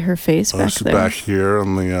barely see her face back there. Back here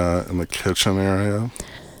in the kitchen area.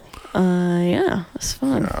 Yeah, it's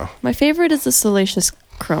fun. Yeah. My favorite is the Salacious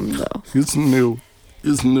Crumb, though. He's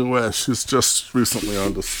newish. He's just recently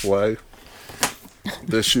on display.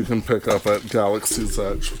 This you can pick up at Galaxy's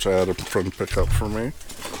Edge, which I had a friend pick up for me.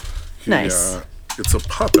 Nice. It's a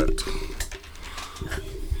puppet.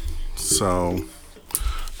 So,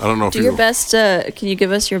 I don't know if do your best. Can you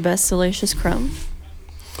give us your best Salacious Crumb?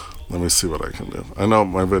 Let me see what I can do. I know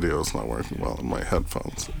my video is not working well in my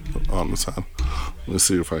headphones on this head. Let me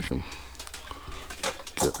see if I can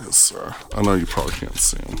get his. I know you probably can't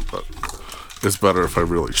see him, but it's better if I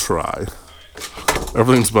really try.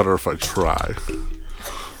 Everything's better if I try.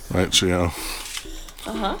 Right, Gio?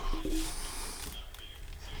 Uh-huh.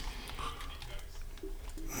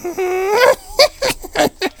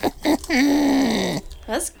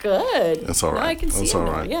 That's good. It's all right. Now I can see That's him all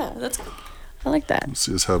now. right. Yeah, I like that.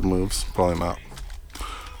 See his head moves? Probably not.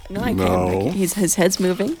 No, I can't. His head's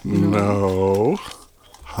moving. No.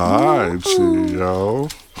 Hi,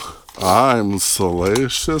 Gio. I'm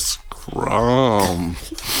Salacious Crumb.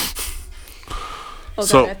 Oh,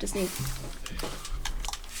 God, I have to sneeze.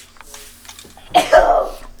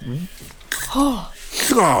 Oh,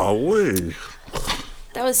 golly.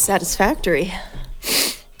 That was satisfactory.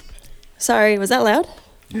 Sorry, was that loud?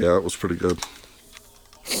 Yeah, it was pretty good.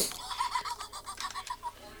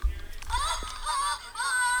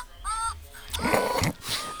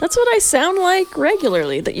 That's what I sound like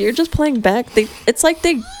regularly. That you're just playing back. It's like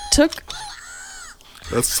they took.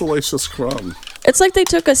 That's Salacious Crumb. It's like they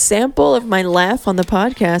took a sample of my laugh on the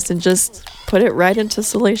podcast and just put it right into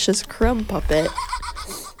Salacious Crumb puppet.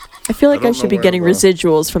 I feel like I should be getting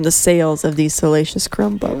residuals from the sales of these Salacious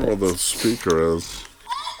Crumb puppets. I don't know where the speaker is.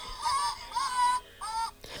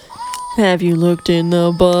 Have you looked in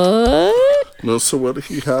the butt? No, so what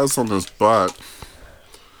he has on his butt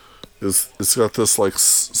is it's got this like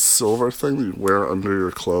silver thing you wear under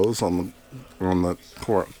your clothes on the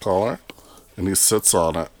collar, and he sits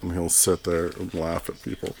on it, and he'll sit there and laugh at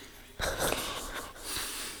people.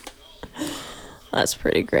 That's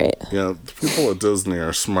pretty great. Yeah, the people at Disney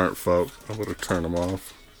are smart folk. I would have turned them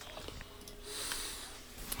off.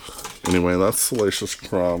 Anyway, that's Salacious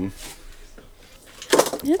Crumb.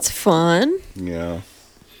 It's fun. Yeah.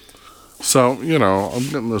 So, I'm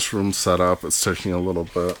getting this room set up. It's taking a little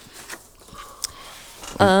bit.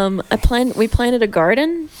 We planted a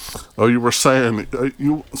garden. Oh, you were saying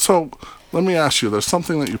so let me ask you, there's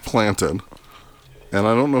something that you planted, and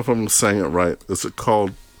I don't know if I'm saying it right. Is it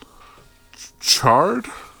called chard?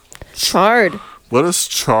 Chard. What is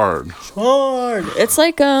chard? Chard. It's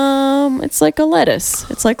like a lettuce.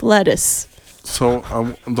 It's like lettuce. So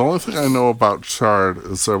the only thing I know about chard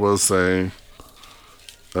is there was a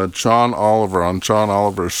John Oliver on John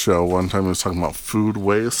Oliver's show one time. He was talking about food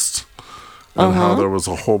waste and how there was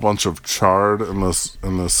a whole bunch of chard in this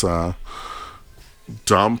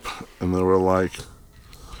dump, and they were like,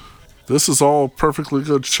 "This is all perfectly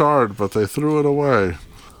good chard, but they threw it away."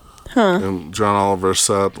 And John Oliver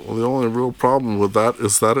said, "Well, the only real problem with that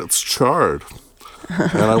is that it's charred."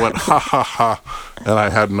 And I went, ha ha ha. And I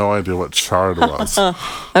had no idea what chard was. I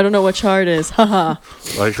don't know what chard is. Haha.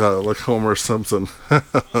 like Homer Simpson.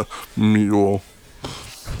 Mule.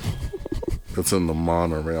 It's in the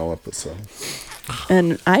monorail episode.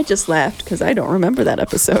 And I just laughed because I don't remember that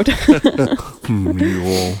episode.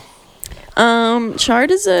 Mule.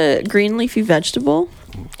 Chard is a green leafy vegetable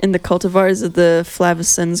in the cultivars of the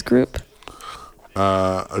Flavicens group.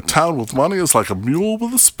 A town with money is like a mule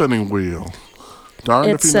with a spinning wheel.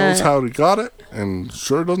 Darned if he knows how he got it, and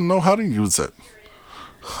sure doesn't know how to use it.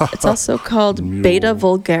 It's also called Mule. Beta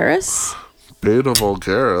vulgaris. Beta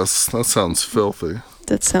vulgaris. That sounds filthy.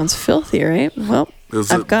 That sounds filthy, right? Well,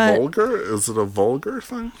 Is I've it got vulgar? Is it a vulgar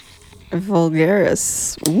thing?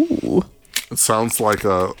 vulgaris. Ooh. It sounds like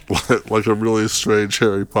a really strange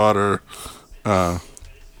Harry Potter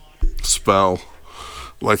spell.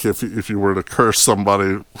 Like if you were to curse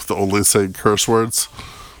somebody with only saying curse words,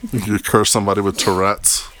 you curse somebody with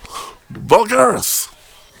Tourette's. Vulgaris.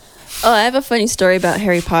 Oh, I have a funny story about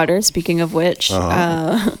Harry Potter. Speaking of which,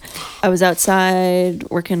 I was outside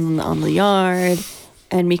working on the yard,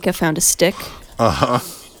 and Mika found a stick.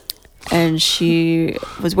 And she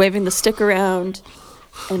was waving the stick around,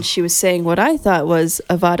 and she was saying what I thought was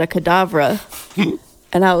Avada Kedavra.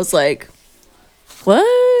 And I was like,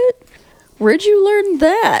 what? Where'd you learn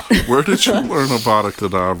that? Where did you learn Avada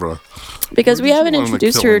Kedavra? Because Where we did you haven't learn the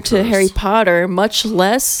introduced her killing to curse? Harry Potter, much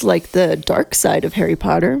less like the dark side of Harry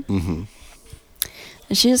Potter. Mm-hmm.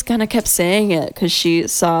 And she just kind of kept saying it because she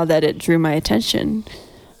saw that it drew my attention.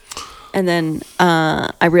 And then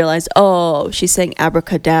I realized, oh, she's saying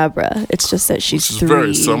abracadabra. It's just that she's Which is 3.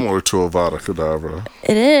 very similar to Avada Kedavra.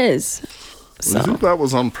 It is. Do you think So that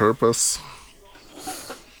was on purpose?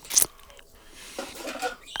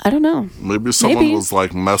 I don't know. Maybe someone Maybe. was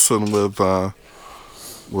like messing with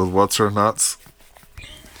what's her nuts,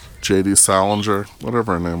 J.D. Salinger,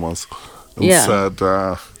 whatever her name was, and Yeah.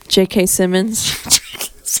 said, J.K. Simmons.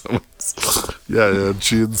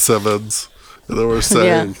 Gene Simmons, and they were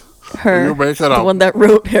saying, Her, "You make it the up." one that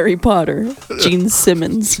wrote Harry Potter, Gene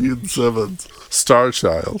Simmons. Gene Simmons, Star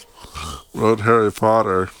Child, wrote Harry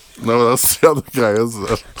Potter. No, that's the other guy, isn't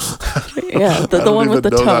it? Yeah, the one with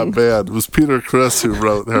the tongue. That band. It was Peter Criss who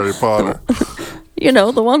wrote Harry Potter. You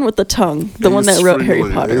know, the one with the tongue. The one that Ace wrote Harry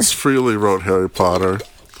Frehley- Potter. Ace Frehley wrote Harry Potter.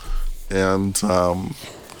 And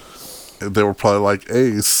they were probably like,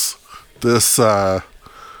 Ace, this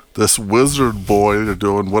wizard boy you're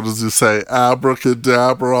doing, what does he say?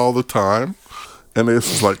 Abracadabra all the time? And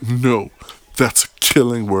Ace was like, no, that's a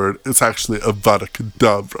killing word. It's actually Avada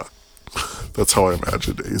Kedavra. That's how I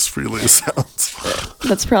imagined Ace Frehley sounds.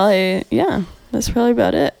 That's probably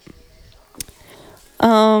about it.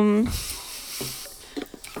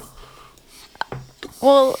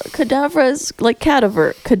 Well, cadaver is like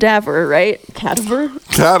cadaver, right? Cadaver?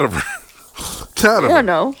 Cadaver. Cadaver. I don't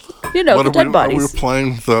know. You know, the dead Are we bodies.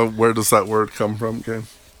 playing the Where Does That Word Come From game?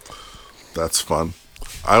 That's fun.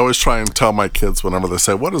 I always try and tell my kids whenever they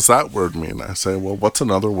say, what does that word mean? I say, well, what's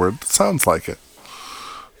another word that sounds like it?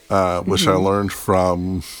 Which I learned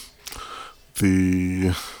from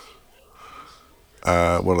the,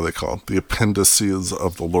 what are they called? The appendices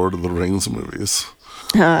of the Lord of the Rings movies.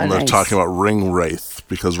 And they're Nice. talking about ring wraith,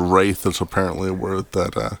 because wraith is apparently a word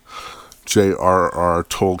that J.R.R.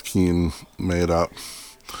 Tolkien made up.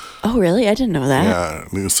 Oh, really? I didn't know that. Yeah,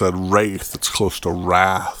 and he said wraith. It's close to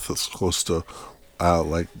wrath. It's close to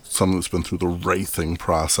like something that's been through the wraithing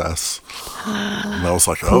process. And I was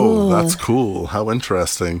like, oh, that's cool. How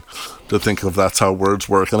interesting to think of that's how words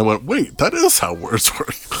work. And I went, wait, that is how words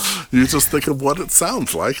work. You just think of what it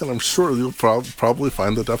sounds like, and I'm sure you'll probably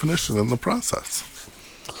find the definition in the process.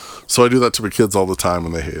 So I do that to my kids all the time,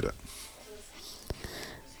 and they hate it.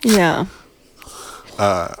 Yeah.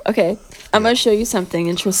 Okay. I'm going to show you something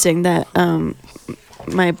interesting that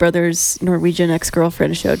my brother's Norwegian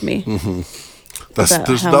ex-girlfriend showed me. About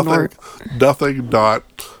There's how nothing not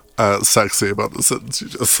sexy about the sentence you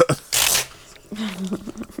just said.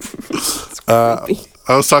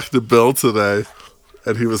 I was talking to Bill today,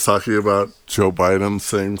 and he was talking about Joe Biden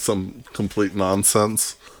saying some complete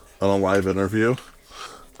nonsense on a live interview.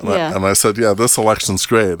 And I said, yeah, this election's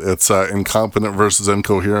great. It's incompetent versus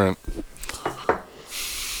incoherent.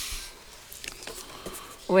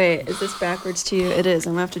 Wait, is this backwards to you? It is.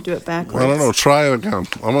 I'm going to have to do it backwards. I don't know. Try it again.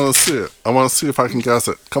 I want to see it. I want to see if I can guess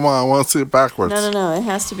it. Come on. I want to see it backwards. No. It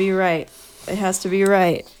has to be right. It has to be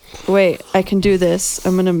right. Wait, I can do this.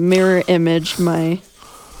 I'm going to mirror image my...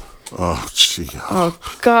 Oh, gee. Oh,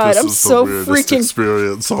 God. This I'm is so the weirdest freaking...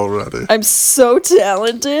 experience already. I'm so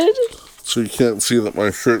talented. So you can't see that my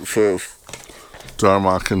shirt says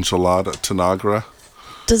Dharmak and Jalada Tanagra.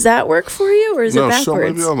 Does that work for you, or is No, it show me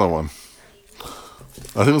backwards? the other one.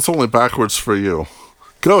 I think it's only backwards for you.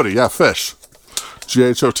 Goaty, yeah, fish.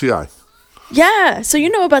 G-H-O-T-I. Yeah, so you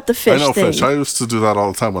know about the fish I know thing. fish. I used to do that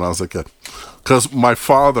all the time when I was a kid. Because my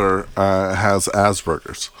father has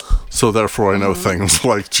Asperger's. So therefore I know things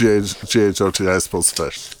like G-H-O-T-I spells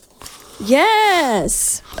fish.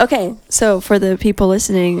 Yes. Okay, so for the people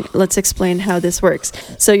listening, let's explain how this works.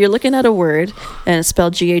 So you're looking at a word, and it's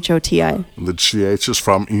spelled G-H-O-T-I. The G-H is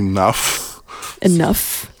from enough.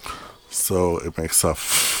 Enough. So it makes a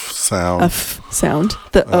f sound. Sound.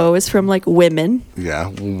 The O is from like women. Yeah,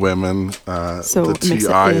 women. So the it makes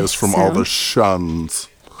T-I a is from all the sound. shuns.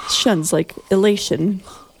 Shuns, like elation.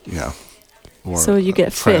 Yeah. Or So you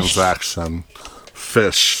get fish. transaction.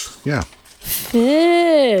 Fish. Yeah.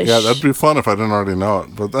 Fish. Yeah, that'd be fun if I didn't already know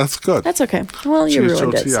it, but that's good. That's okay. Well, you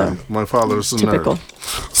ruined it, so My father's a typical.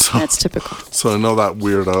 nerd. So, That's typical. so I know that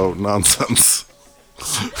weirdo nonsense.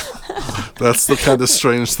 That's the kind of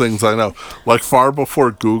strange things I know. Like far before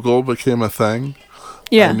Google became a thing,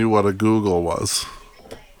 Yeah. I knew what a Google was.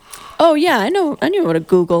 Oh yeah, I knew what a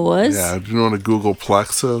Google was. Yeah, do you know what a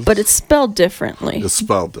Googleplex is? But it's spelled differently. It's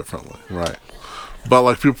spelled differently, right? But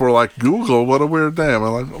like people were like, Google, what a weird name.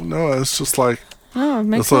 I'm like, oh, no, it's just like Oh, it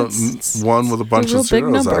makes it's sense. a one with a bunch real of big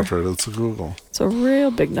zeros number. after it. It's a Google. It's a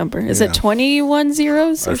real big number. Is Yeah. it 21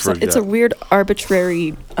 zeros? I Or something? It's a forget. weird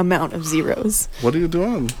arbitrary amount of zeros. What are you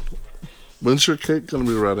doing? When's your cake gonna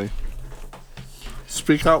be ready?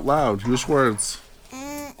 Speak out loud. Use words.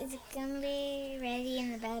 Is it gonna be ready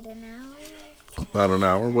in about an hour? About an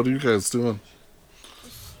hour. What are you guys doing?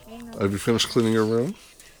 Have you finished cleaning your room?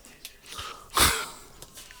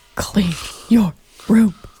 Clean your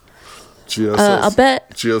room. Gio I'll says, bet.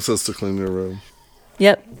 Gio says to clean your room.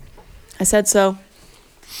 Yep. I said so.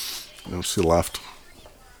 No, she left.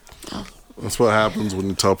 That's what happens when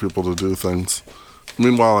you tell people to do things.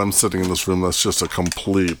 Meanwhile, I'm sitting in this room that's just a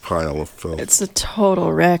complete pile of filth. It's a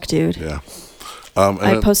total wreck, dude. Yeah.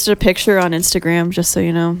 I posted a picture on Instagram, just so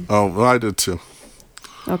you know. Oh, well, I did too.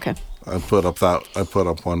 Okay. I put up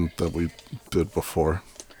one that we did before.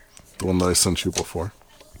 The one that I sent you before,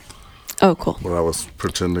 Oh, cool. where I was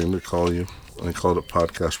pretending to call you. I called it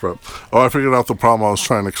podcast prep. Oh, I figured out the problem. I was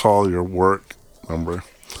trying to call your work number.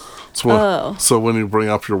 So when you bring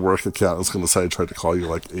up your work account, it's going to say I tried to call you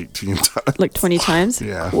like 18 times. Like 20 times?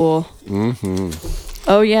 Yeah. Cool. Mm-hmm.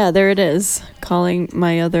 Oh, yeah, there it is. Calling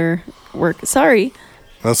my other work. Sorry.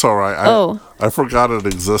 That's all right. Oh. I forgot it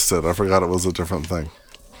existed. I forgot it was a different thing.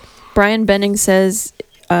 Brian Benning says,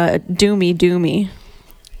 do me.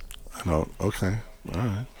 I know. Okay. All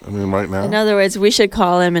right. I mean, right now. In other words, we should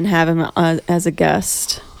call him and have him as a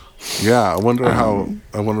guest. Yeah. I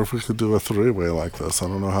wonder if we could do a three-way like this. I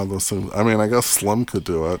don't know how those things. I mean, I guess Slim could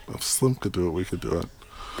do it. If Slim could do it, we could do it.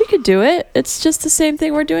 We could do it. It's just the same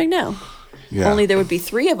thing we're doing now. Yeah. Only there would be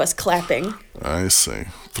 3 of us clapping. I see.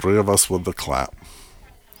 3 of us with the clap.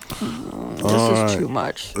 This is too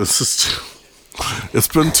much. This is too. It's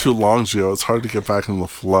been too long, Gio. It's hard to get back in the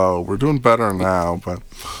flow. We're doing better now, but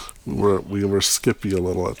we were skippy a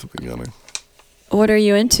little at the beginning. What are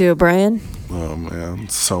you into, Brian? Oh man,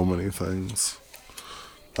 so many things.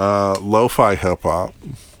 Lo-fi hip hop.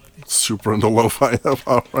 Super into lo-fi hip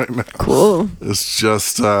hop right now. Cool. It's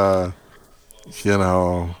just so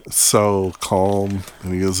calm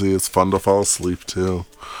and easy. It's fun to fall asleep to.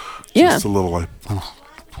 Yeah. Just a little like.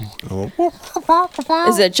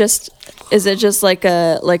 Is it just like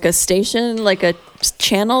a station, like a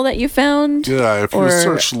channel that you found? Yeah, if you Or-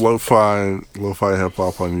 search lo-fi hip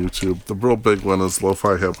hop on YouTube, the real big one is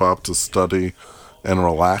lo-fi hip hop to study and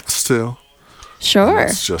relax to. Sure.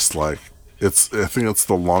 It's just like I think it's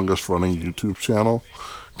the longest running YouTube channel,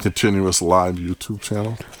 continuous live YouTube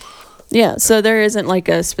channel. Yeah, so there isn't like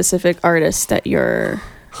a specific artist that you're...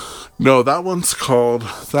 No, that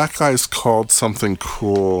guy's called something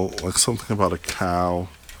cool, like something about a cow.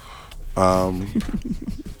 And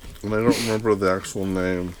I don't remember the actual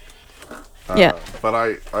name. Yeah.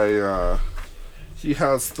 But he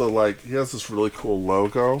has this really cool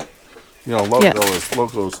logo. You know, logo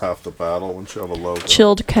is half the battle once you have a logo.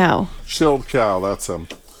 Chilled Cow. Chilled Cow, that's him.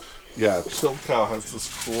 Yeah, Chilled Cow has this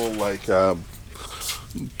cool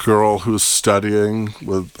girl who's studying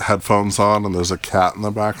with headphones on, and there's a cat in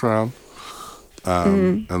the background.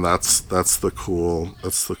 And that's the cool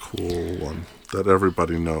one that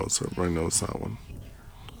everybody knows. Everybody knows that one.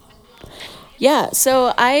 Yeah,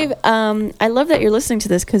 so I love that you're listening to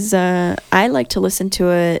this because I like to listen to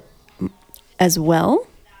it as well.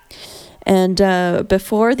 And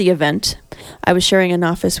before the event, I was sharing an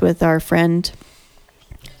office with our friend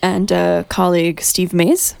and colleague Steve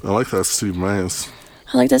Mays. I like that Steve Mays.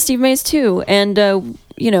 I like that Steve Mays too. And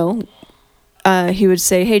he would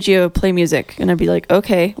say, "Hey, Gio, play music." And I'd be like,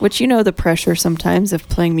 "Okay," which, the pressure sometimes of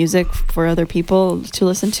playing music for other people to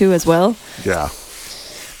listen to as well. Yeah.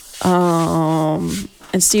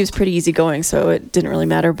 And Steve's pretty easygoing, so it didn't really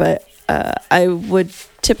matter. But I would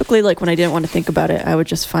typically, like, when I didn't want to think about it, I would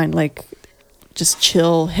just find, like, just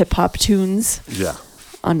chill hip-hop tunes Yeah.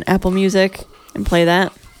 on Apple Music and play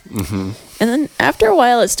that. Mm-hmm. And then after a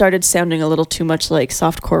while, it started sounding a little too much like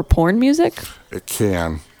softcore porn music. It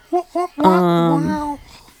can.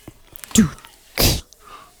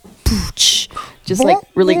 Just like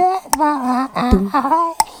really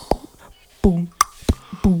boom, boom,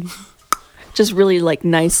 boom. Just really like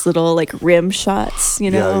nice little like rim shots,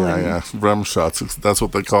 Yeah. Rim shots. That's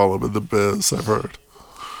what they call them in the biz, I've heard.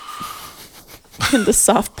 In the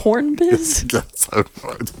soft porn biz. Yes, I have no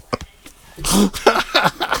idea.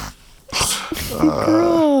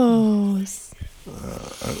 Gross.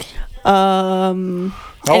 How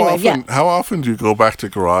often do you go back to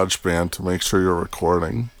GarageBand to make sure you're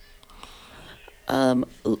recording? I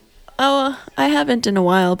haven't in a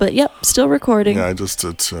while, but yep, still recording. Yeah, I just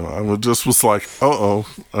did too. I was like,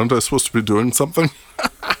 aren't I supposed to be doing something?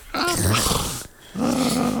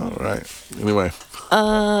 Right. Anyway.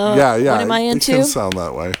 Yeah. What am I into? It can sound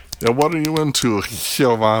that way. Yeah, what are you into,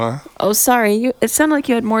 Giovanna? Oh, sorry. It sounded like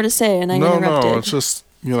you had more to say, and I interrupted. No, it's just,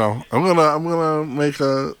 I'm gonna make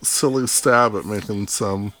a silly stab at making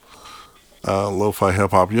some lo-fi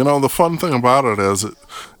hip hop. The fun thing about it is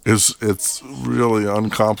it's really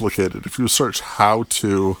uncomplicated. If you search how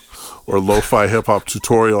to or lo-fi hip hop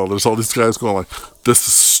tutorial, there's all these guys going like, "This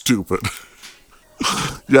is stupid."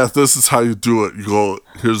 Yeah, this is how you do it. You go,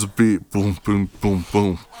 here's a beat, boom, boom, boom,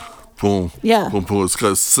 boom, boom, Yeah. boom, boom. It's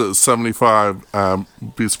got 75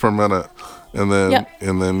 beats per minute, and then Yep.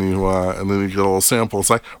 and then you get a little sample.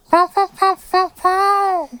 It's like, pow, pow, pow, pow,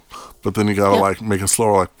 pow. But then you gotta Yep. like make it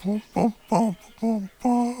slower, like, boom, boom, boom, boom,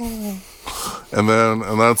 boom. And then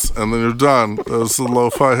you're done. There's the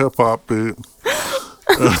lo-fi hip hop beat.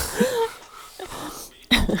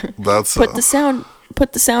 That's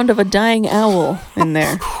Put the sound of a dying owl in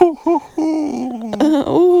there. Oh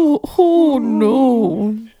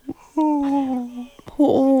no.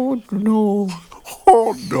 Oh no.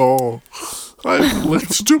 Oh no. I've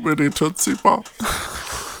licked too many Tootsie Pop.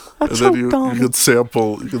 And then you can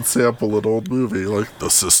sample an old movie like The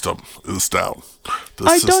System is Down.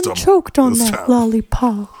 I done choked on that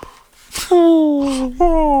lollipop.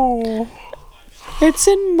 Oh. It's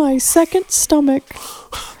in my second stomach.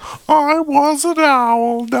 I was an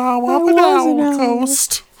owl, now I'm an owl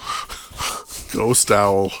ghost. Ghost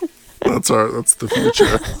owl. That's the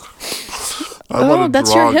future. I want to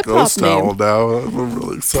that's draw your a hip-hop ghost name. owl now. I'm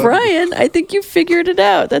really excited. Brian, I think you figured it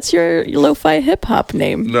out. That's your lo-fi hip-hop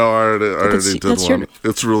name. No, I already did that's one.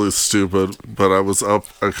 It's really stupid, but I was up.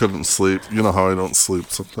 I couldn't sleep. You know how I don't sleep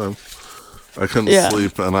sometimes. I couldn't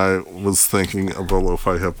sleep, and I was thinking of a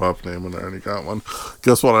lo-fi hip-hop name, and I already got one.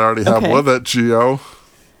 Guess what I already have with it, Gio?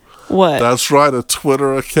 What? That's right, a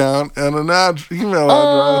Twitter account and an email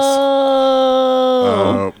address.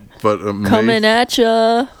 Oh. But coming at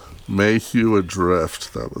ya. Mayhew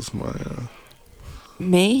Adrift. That was my...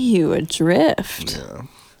 Mayhew Adrift. Yeah.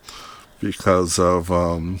 Because of...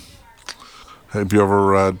 have you ever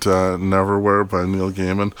read Neverwhere by Neil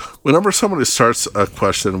Gaiman? Whenever somebody starts a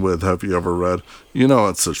question with, have you ever read,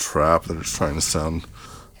 it's a trap. They're just trying to sound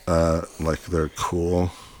like they're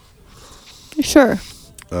cool. Sure.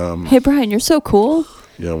 Hey, Brian, you're so cool.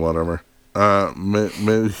 Yeah, whatever.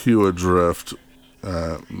 Mayhew Adrift.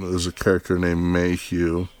 There's a character named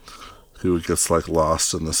Mayhew who gets like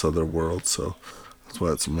lost in this other world, so that's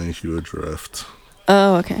why it's Mayhew Adrift.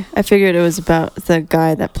 Oh, okay. I figured it was about the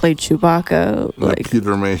guy that played Chewbacca, like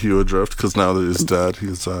Peter Mayhew Adrift, because now that he's dead,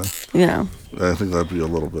 he's I think that'd be a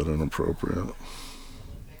little bit inappropriate.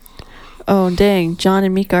 Oh, dang. John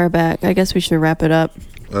and Mika are back. I guess we should wrap it up.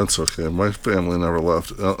 That's okay. My family never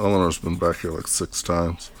left. Eleanor's been back here like 6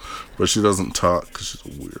 times, but she doesn't talk because she's a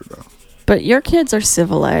weirdo. But your kids are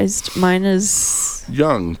civilized. Mine is...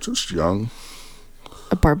 Just young.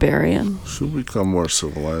 A barbarian. She'll become more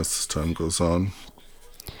civilized as time goes on.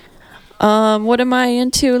 What am I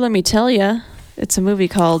into? Let me tell you. It's a movie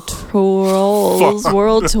called Trolls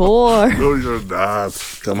World Tour. No, you're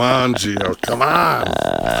not. Come on, Gio. Come on.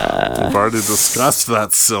 We've already discussed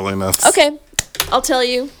that silliness. Okay. I'll tell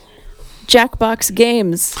you. Jackbox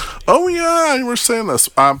Games. Oh, yeah. You were saying this.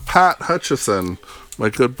 Pat Hutchison, my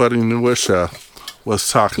good buddy Newisha, was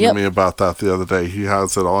talking to me about that the other day. He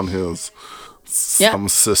has it on his some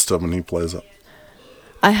system, and he plays it.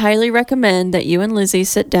 I highly recommend that you and Lizzie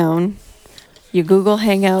sit down you Google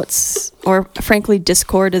Hangouts, or frankly,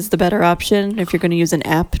 Discord is the better option if you're going to use an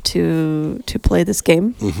app to play this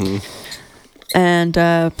game. And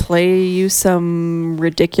play you some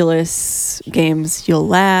ridiculous games. You'll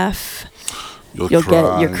laugh. You'll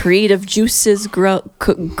get your creative juices growing. My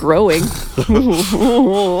creative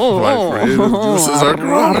juices are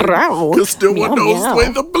growing. Because no one knows the way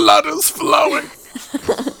the blood is flowing.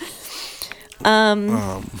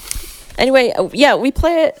 Anyway, yeah, we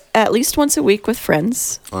play it at least once a week with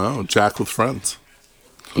friends. Oh, Jack with friends.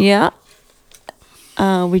 Yeah.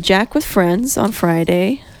 We jack with friends on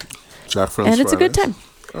Friday. Jack friends, and it's Fridays. a good time.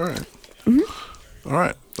 All right. All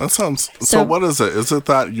right. That sounds. So what is it? Is it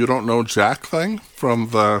that you don't know Jack thing from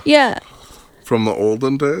the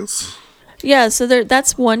olden days? Yeah. So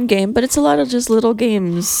that's one game, but it's a lot of just little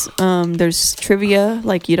games. There's trivia,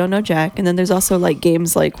 like you don't know Jack, and then there's also like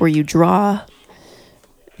games like where you draw.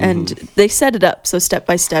 And they set it up so step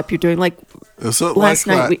by step you're doing like. Is it like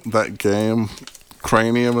that game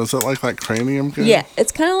Cranium? Is it like that Cranium game? Yeah,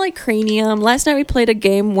 it's kind of like Cranium. Last night we played a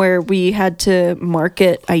game where we had to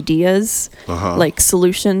market ideas, like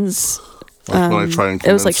solutions. Like when I try and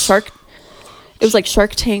it was like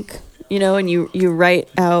Shark Tank, you know, and you write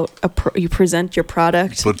out you present your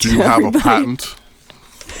product. But do you have a patent?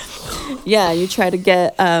 Yeah, you try to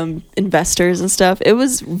get investors and stuff. It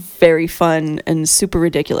was very fun and super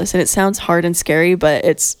ridiculous, and it sounds hard and scary, but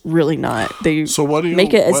it's really not. So what do you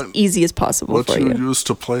make it as easy as possible for you? What do you use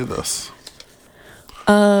to play this?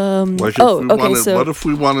 What if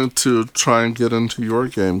we wanted to try and get into your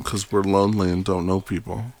game because we're lonely and don't know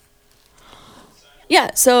people?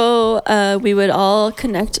 Yeah, so we would all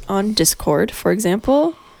connect on Discord, for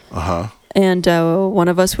example. And one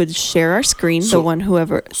of us would share our screen.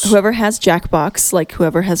 Whoever has Jackbox, like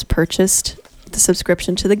whoever has purchased the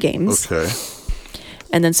subscription to the games. Okay.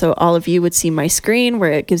 And then so all of you would see my screen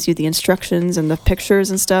where it gives you the instructions and the pictures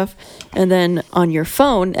and stuff. And then on your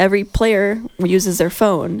phone, every player uses their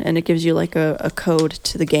phone, and it gives you like a code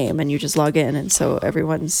to the game, and you just log in, and so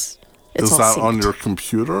everyone's. Is that synced. On your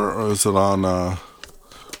computer, or is it on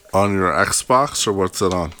your Xbox, or what's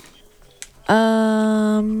it on?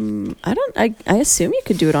 I assume you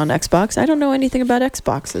could do it on Xbox. I don't know anything about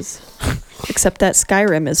Xboxes, except that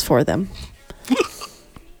Skyrim is for them.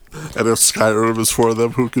 And if Skyrim is for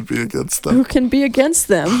them, who could be against them? Who can be against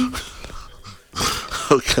them?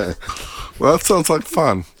 Okay. Well, that sounds like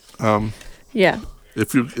fun. Yeah.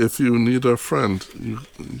 If you need a friend,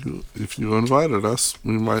 if you invited us,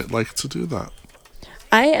 we might like to do that.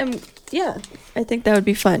 Yeah, I think that would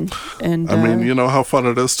be fun. And I mean, you know how fun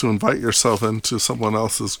it is to invite yourself into someone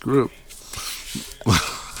else's group.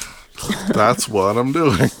 That's what I'm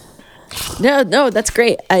doing. No, that's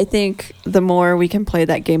great. I think the more we can play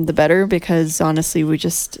that game, the better, because honestly,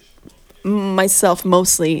 myself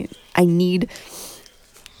mostly, I need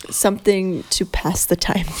something to pass the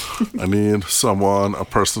time. I need a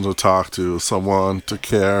person to talk to, someone to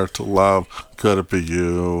care, to love. Could it be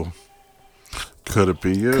you? Could it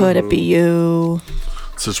be you? Could it be you?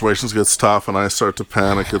 Situations gets tough and I start to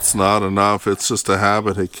panic. It's not enough. It's just a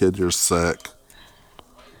habit. Hey, kid, you're sick.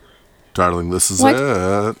 Darling, this is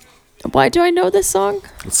it. Why do I know this song?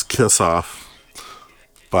 It's Kiss Off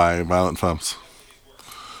by Violent Femmes.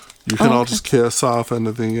 You can all just kiss off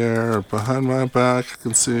into the air. Behind my back, I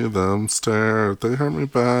can see them stare. They hurt me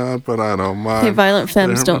bad, but I don't mind. Hey, Violent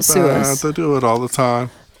Femmes, don't sue us. They do it all the time.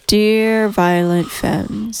 Dear Violent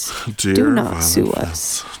Femmes, do not sue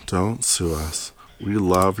us. Don't sue us. We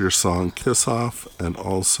love your song Kiss Off and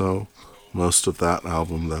also most of that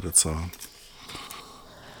album that it's on.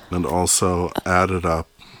 And also Add It Up.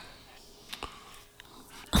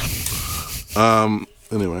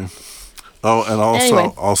 Anyway. Oh, and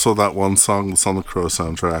also that one song that's on the Crow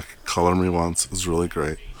soundtrack, Color Me Once, is really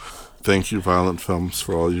great. Thank you, Violent Femmes,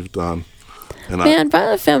 for all you've done. And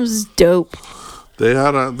Violent Femmes is dope. They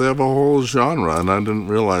have a whole genre, and I didn't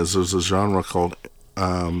realize there's a genre called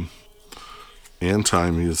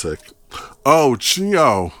anti-music. Oh,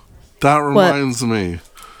 Gio, that reminds me.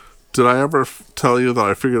 Did I ever tell you that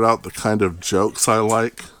I figured out the kind of jokes I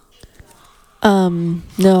like?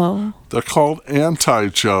 No. They're called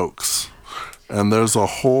anti-jokes, and there's a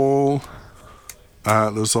whole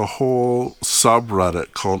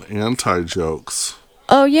subreddit called anti-jokes.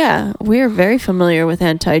 Oh, yeah. We're very familiar with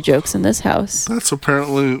anti-jokes in this house. That's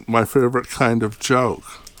apparently my favorite kind of joke.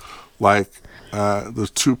 Like,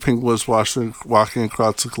 the two penguins walking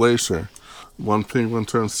across a glacier. One penguin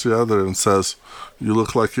turns to the other and says, "You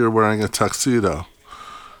look like you're wearing a tuxedo."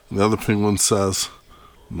 And the other penguin says,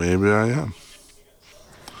 "Maybe I am."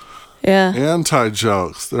 Yeah.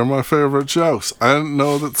 Anti-jokes. They're my favorite jokes. I didn't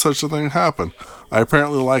know that such a thing happened. I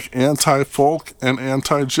apparently like anti-folk and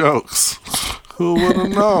anti-jokes. Who would have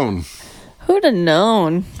known? Who'd have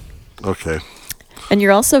known? Okay. And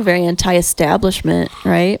you're also very anti-establishment,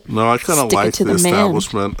 right? No, I kind of Stick it like to the the man.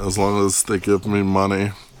 establishment as long as they give me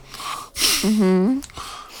money.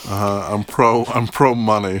 I'm pro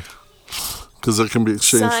money because it can be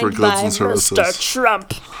exchanged for goods and services. Mr.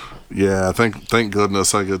 Trump. Yeah, thank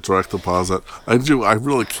goodness I get direct deposit. I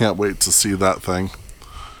really can't wait to see that thing.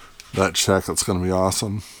 That check, it's going to be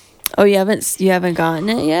awesome. Oh, you haven't gotten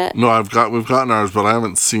it yet? No, we've gotten ours, but I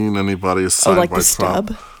haven't seen anybody's signed like by the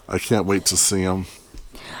Trump. stub? I can't wait to see them.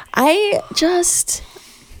 I just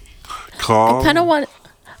Call.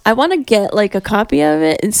 I want to get like a copy of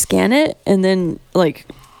it and scan it and then like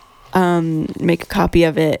make a copy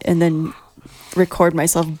of it and then record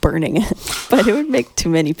myself burning it. But it would make too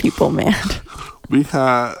many people mad. We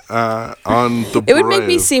had on the It would make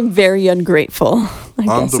me seem very ungrateful.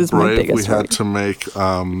 On the Brave, we had to make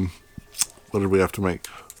what did we have to make?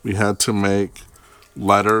 We had to make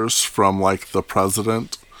letters from like the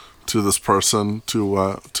president to this person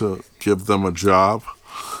to give them a job,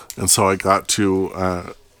 and so I got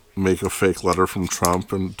to make a fake letter from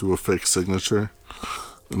Trump and do a fake signature,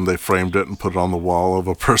 and they framed it and put it on the wall of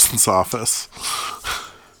a person's office.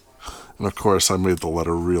 And of course, I made the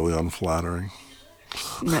letter really unflattering.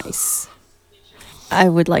 Nice. I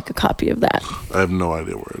would like a copy of that. I have no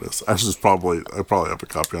idea where it is. I probably have a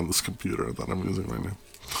copy on this computer that I'm using right now.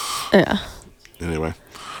 Yeah. Anyway,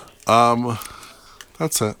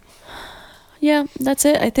 that's it. Yeah, that's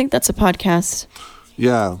it. I think that's a podcast.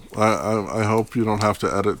 Yeah, I hope you don't have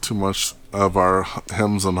to edit too much of our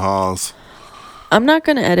hems and haws. I'm not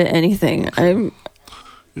going to edit anything.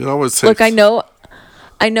 You always say, Look, I know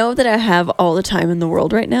that I have all the time in the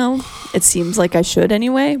world right now. It seems like I should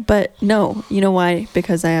anyway, but no. You know why?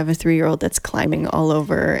 Because I have a 3-year-old that's climbing all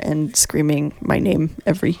over and screaming my name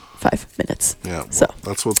every 5 minutes. Yeah, so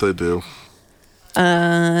that's what they do.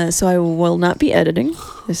 So I will not be editing.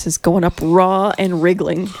 This is going up raw and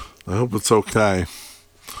wriggling. I hope it's okay.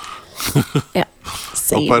 Yeah.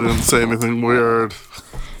 Same. Hope I didn't say anything weird.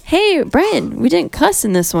 Hey, Brian, we didn't cuss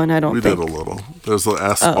in this one, I don't think. We did a little. There's an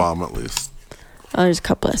S-bomb at least. Oh, there's a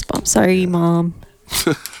couple S-bombs. Sorry, Mom.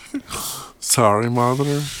 Sorry,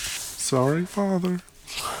 Mother. Sorry, Father.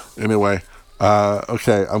 Anyway,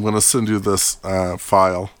 okay, I'm going to send you this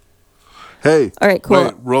file. Hey. All right, cool.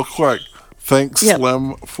 Wait, real quick. Thanks, Yep.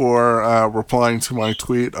 Slim, for replying to my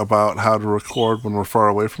tweet about how to record when we're far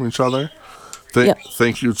away from each other. Yep.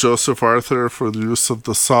 Thank you, Joseph Arthur, for the use of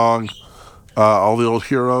the song All the Old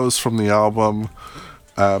Heroes from the album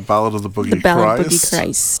Ballad of the Boogie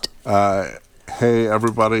Christ. Hey,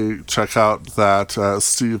 everybody, check out that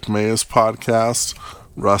Steve Mays podcast,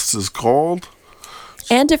 Rust is Gold.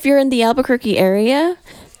 And if you're in the Albuquerque area,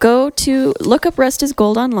 look up Rust is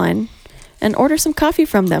Gold online and order some coffee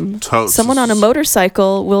from them. Totes. Someone on a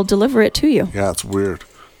motorcycle will deliver it to you. Yeah, it's weird.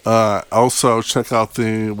 Also, check out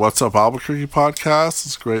the What's Up Albuquerque podcast.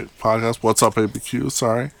 It's a great podcast. What's Up ABQ,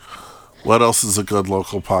 sorry. What else is a good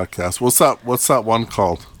local podcast? What's that one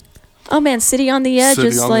called? Oh man, City on the Edge City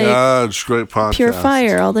is on like the Edge. Great podcast. pure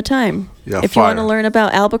fire all the time. Yeah, if you want to learn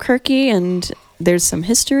about Albuquerque and there's some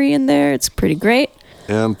history in there, it's pretty great.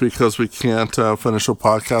 And because we can't finish a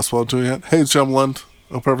podcast while doing it, hey, Jim Lind.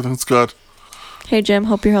 Hope everything's good. Hey, Jim.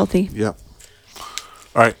 Hope you're healthy. Yep.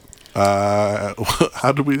 All right.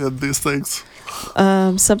 How do we end these things?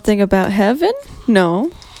 Something about heaven?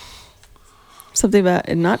 No. Something about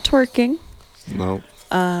not twerking. No.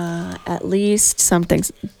 At least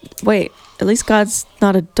something's... Wait, at least God's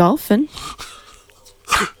not a dolphin.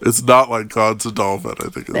 It's not like God's a dolphin, I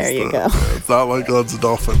think. There you go. It's not like God's a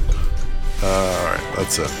dolphin. All right,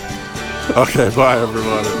 that's it. Okay, bye,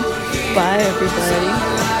 everybody. Bye,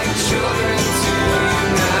 everybody.